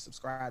who want to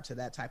subscribe to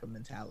that type of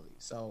mentality.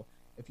 So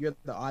if you're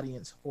the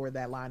audience for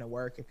that line of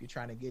work, if you're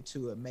trying to get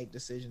to it, make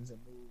decisions and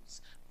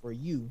moves for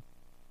you,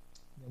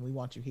 then we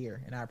want you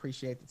here. And I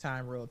appreciate the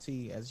time, Real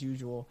T, as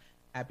usual.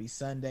 Happy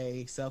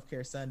Sunday,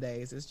 Self-Care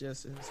Sundays. It's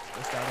starting the week.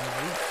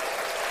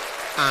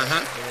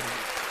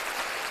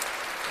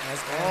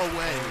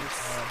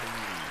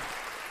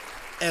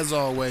 As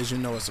always, you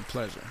know it's a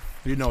pleasure.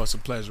 You know it's a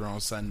pleasure on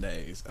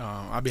Sundays.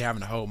 I'll be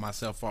having to hold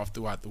myself off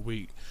throughout the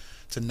week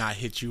to not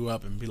hit you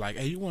up and be like,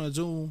 hey, you want to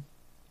Zoom?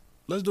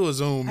 Let's do a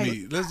Zoom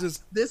meet.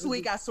 This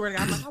week, I swear to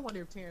God, I'm like, I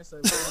wonder if Terrence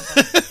I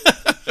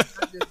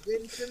just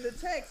didn't send the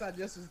text. I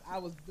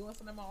was doing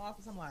something in my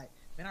office. I'm like,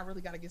 man, I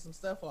really got to get some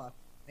stuff off.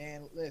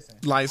 Man, listen.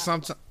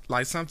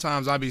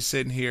 Sometimes I be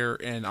sitting here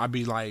and I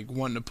be like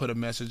wanting to put a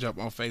message up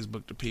on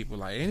Facebook to people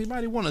like,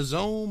 anybody want to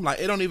Zoom? Like,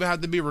 it don't even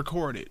have to be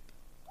recorded.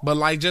 But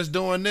like just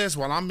doing this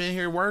while I'm in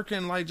here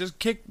working, like just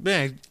kick,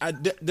 man.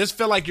 This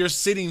feel like you're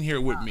sitting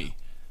here with me.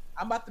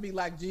 I'm about to be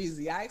like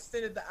Jeezy. I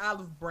extended the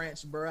olive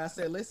branch, bro. I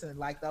said, listen,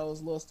 like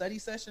those little study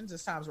sessions,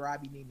 there's times where I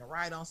be needing to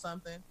write on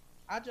something.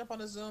 I jump on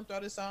the Zoom, throw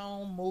this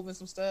on, moving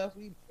some stuff.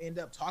 We end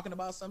up talking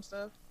about some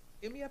stuff.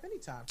 Hit me up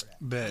anytime for that.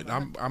 Bet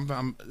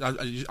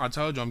I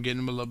told you I'm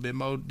getting a little bit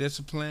more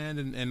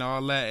disciplined and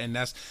all that, and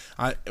that's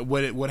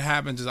what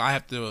happens is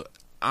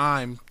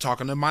I'm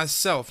talking to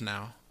myself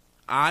now.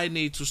 I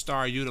need to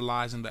start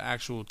utilizing the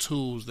actual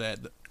tools that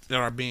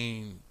are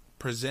being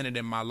presented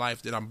in my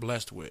life that I'm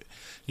blessed with.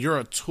 You're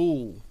a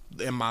tool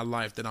in my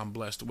life that I'm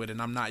blessed with,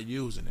 and I'm not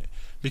using it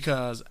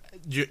because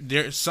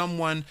there's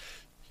someone.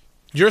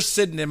 You're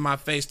sitting in my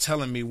face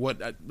telling me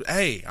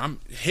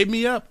hit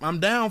me up.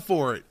 I'm down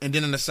for it. And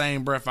then in the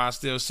same breath, I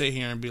still sit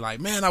here and be like,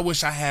 man, I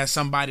wish I had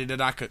somebody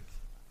that I could,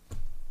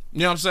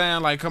 you know what I'm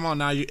saying? Like, come on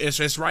now,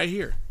 it's right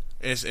here.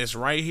 It's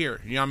right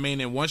here. You know what I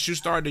mean? And once you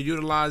start to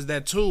utilize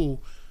that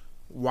tool,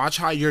 watch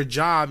how your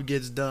job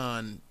gets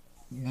done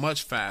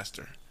much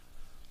faster.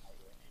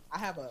 I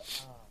have a,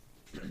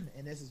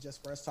 and this is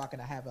just for us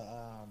talking, I have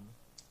a,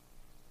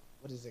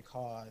 what is it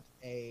called?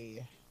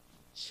 A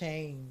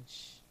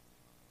change,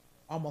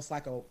 almost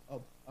like a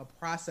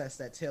process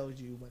that tells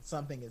you when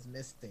something is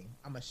missing.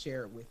 I'm going to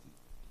share it with you.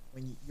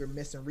 When you're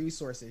missing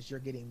resources, you're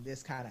getting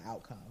this kind of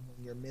outcome.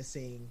 When you're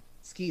missing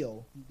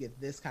skill, you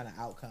get this kind of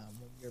outcome.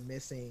 When you're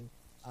missing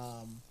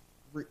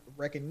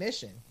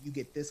recognition, you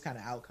get this kind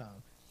of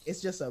outcome.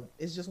 It's just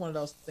one of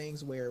those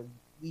things where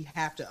we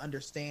have to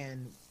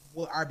understand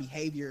what our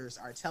behaviors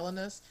are telling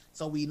us,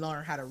 so we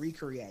learn how to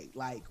recreate,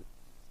 like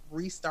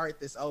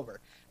restart this over.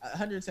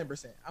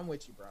 110%. I'm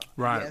with you, bro.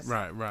 Right. As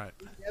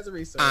a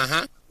research,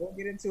 won't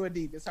get into it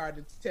deep. It's hard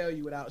to tell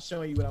you without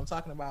showing you what I'm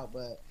talking about,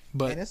 but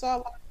and it's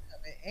all,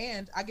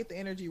 and I get the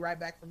energy right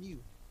back from you.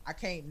 I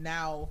can't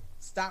now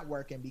stop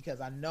working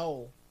because I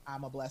know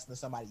I'm a blessing to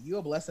somebody. You're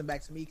a blessing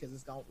back to me because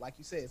it's gonna, like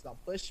you said, it's gonna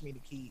push me to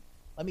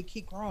let me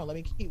keep growing, let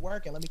me keep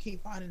working, let me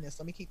keep finding this,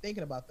 let me keep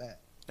thinking about that.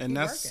 And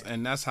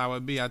that's how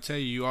it be. I tell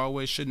you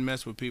always shouldn't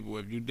mess with people.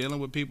 If you're dealing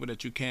with people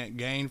that you can't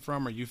gain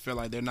from, or you feel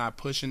like they're not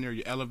pushing or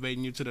you're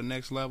elevating you to the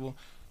next level,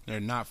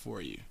 they're not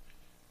for you.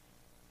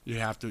 You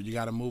got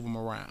to move them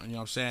around. You know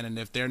what I'm saying? And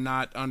if they're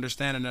not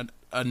understanding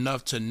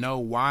enough to know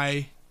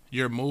why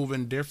you're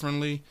moving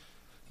differently,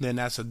 then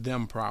that's a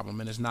them problem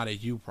and it's not a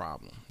you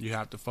problem. You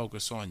have to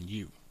focus on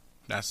you.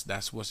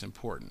 That's what's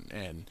important.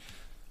 And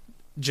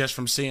just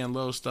from seeing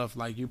little stuff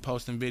like you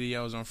posting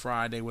videos on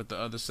Friday with the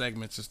other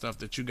segments and stuff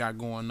that you got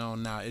going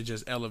on now, it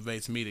just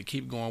elevates me to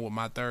keep going with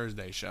my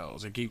Thursday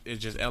shows. It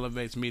just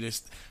elevates me to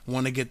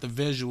want to get the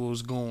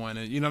visuals going,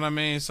 and you know what I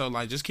mean. So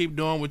like, just keep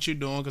doing what you're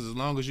doing, because as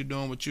long as you're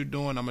doing what you're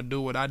doing, I'm gonna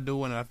do what I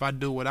do, and if I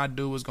do what I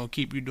do, it's gonna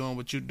keep you doing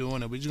what you're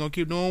doing, and we just gonna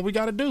keep doing what we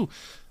gotta do.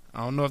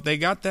 I don't know if they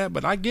got that,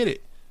 but I get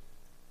it.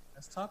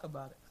 Let's talk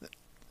about it.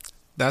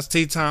 That's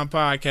Tea Time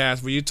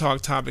Podcast, where you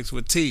talk topics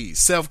with T.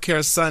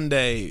 Self-Care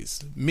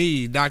Sundays.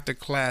 Me, Dr.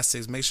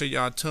 Classics. Make sure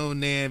y'all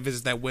tune in.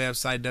 Visit that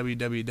website,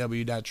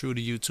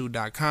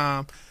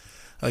 www.truetoyou2.com.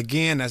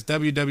 Again, that's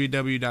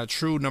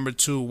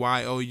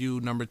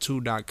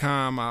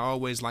www.true2you2.com. I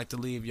always like to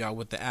leave y'all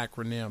with the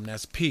acronym.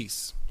 That's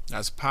peace.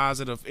 That's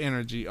positive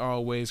energy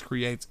always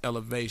creates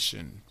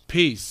elevation.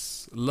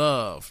 Peace,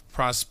 love,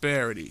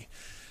 prosperity.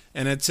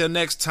 And until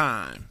next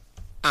time,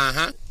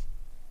 out.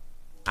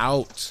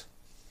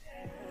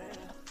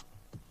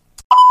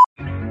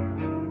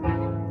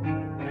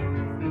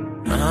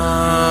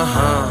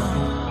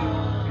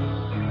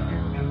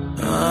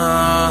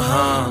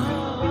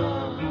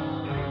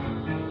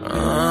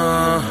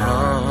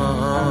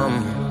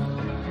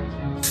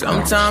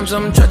 Sometimes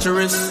I'm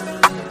treacherous,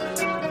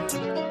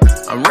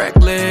 I'm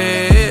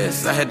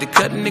reckless. I had to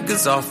cut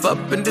niggas off, up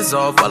and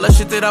dissolve all that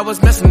shit that I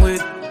was messing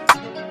with.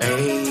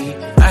 Hey,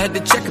 I had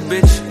to check a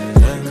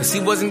bitch. cause he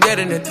wasn't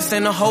getting it. This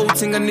ain't the whole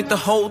thing, I need the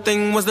whole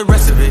thing was the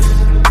rest of it.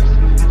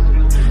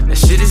 That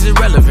shit is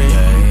irrelevant.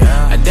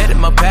 I dead in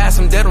my past,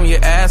 I'm dead on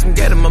your ass, I'm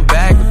getting my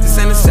bag, but this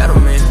ain't a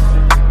settlement.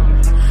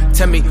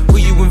 Tell me who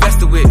you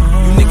invested with.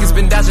 You niggas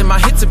been dodging my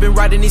hits, I've been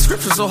writing these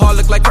scriptures so hard,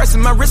 look like Christ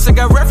in my wrist, I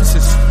got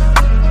references.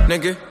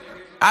 Nigga,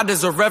 I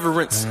deserve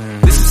reverence.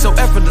 This is so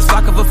effortless,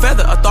 like of a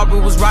feather. I thought we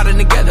was riding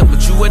together,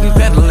 but you wasn't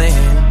peddling.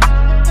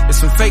 There's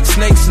some fake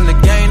snakes in the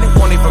game, they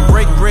won't even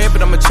break bread,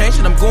 but I'ma change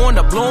it, I'm going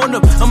up, blowing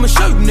up. I'ma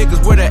show you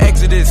niggas where the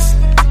exit is.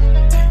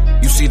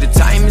 You see the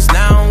time is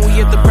now,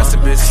 we at the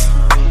precipice.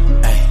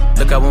 Ay,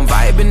 look how I'm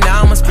vibing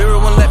now, my spirit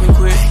won't let me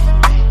quit.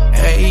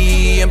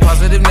 Hey, I'm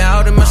positive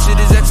now that my shit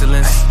is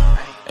excellence.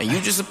 And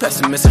you just a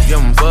pessimist if you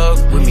don't fuck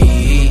with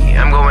me.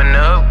 I'm going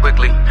up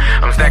quickly,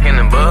 I'm stacking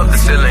above the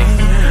ceiling.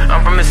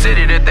 I'm from a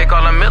city that they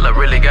call a Miller,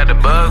 really got the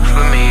bugs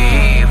for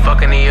me.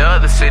 Fucking the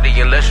other city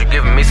unless you're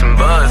giving me some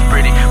buzz,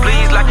 pretty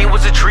please, like it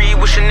was a tree,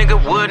 wish a nigga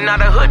would,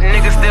 not a hood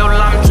nigga, still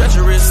I'm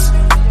treacherous.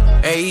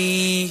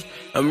 Ayy,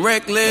 I'm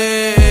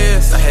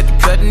reckless, I had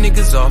to cut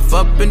niggas off,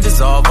 up and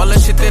dissolve all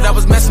that shit that I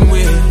was messing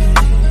with.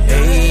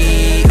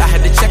 Ayy, I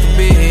had to check a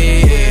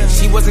bit,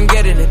 she wasn't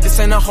getting it, this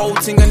ain't a whole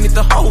thing, I need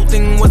the whole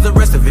thing, was the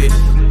rest of it.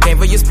 Came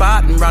for your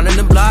spot and round in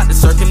the block, the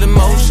circular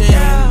motion.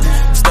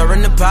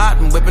 Stirring the pot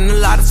and whipping a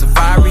lot, it's a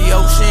fiery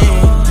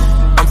ocean.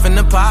 I'm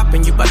finna pop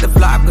and you bout to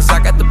fly cause I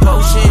got the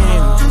potion.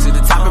 To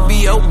the top it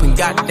be open,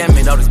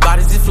 goddammit, all these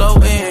bodies is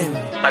floating.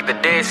 Like the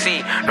Dead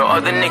Sea, no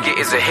other nigga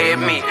is ahead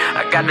of me.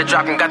 I got the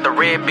drop and got the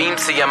red beam.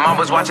 See, I'm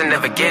always watching,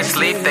 never get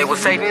sleep. They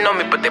was hating on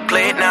me, but they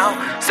play it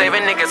now.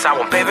 Saving niggas out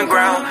on paving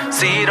ground.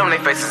 See it on their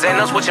faces, ain't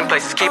no switching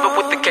places. Keep up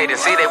with the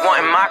cadence, see they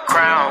wanting my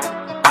crown.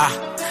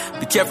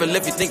 Be careful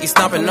if you think he's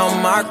stomping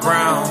on my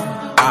ground.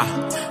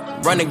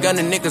 Running,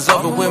 gunning niggas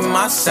over with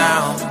my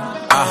sound.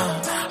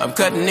 I'm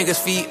cutting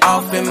niggas' feet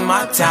off in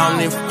my town.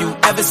 If you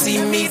ever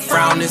see me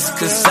frown, it's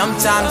cause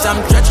sometimes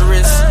I'm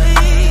treacherous.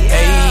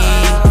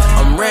 Ayy,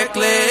 I'm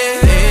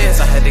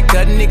reckless. I had to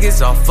cut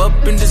niggas off, up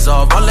and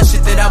dissolve all that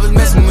shit that I was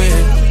messing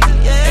with.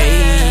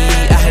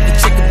 Ayy, I had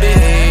to check a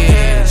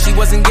bit. She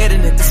wasn't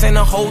getting it, this ain't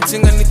a whole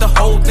thing, I need the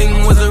whole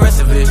thing, was the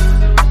rest of it.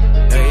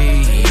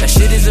 Ayy, that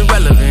shit is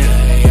irrelevant.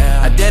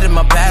 I dead in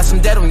my past, I'm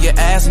dead on your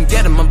ass, I'm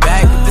getting my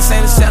bag, but this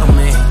ain't a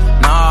settlement.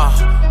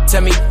 Nah,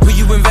 tell me who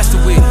you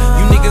invested with.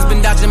 You niggas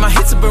been dodging my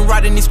hits, I've been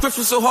writing these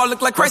scriptures so hard,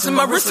 look like Christ in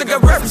my wrist, I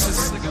got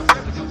references.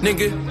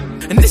 Nigga,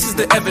 and this is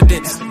the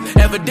evidence.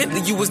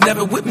 Evidently you was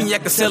never with me, I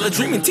could sell a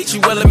dream and teach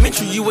you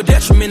elementary, you a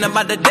detriment. I'm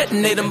about to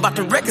detonate, I'm about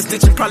to wreck a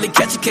stitch and probably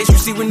catch a case. You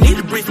see we need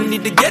a brief, we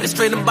need to get it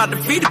straight. I'm about to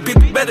feed the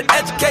people, better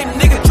educate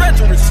niggas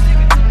treacherous.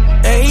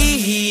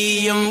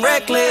 Ayy, I'm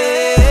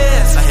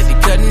reckless. I had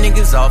to cut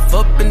niggas off,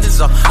 up and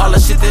dissolve all the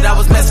shit that I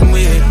was messing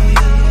with.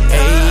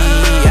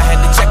 Ayy, I had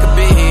to check a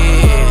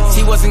bit.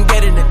 She wasn't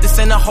getting it, this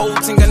ain't a whole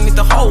thing, I need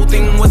the whole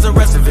thing, was the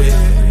rest of it.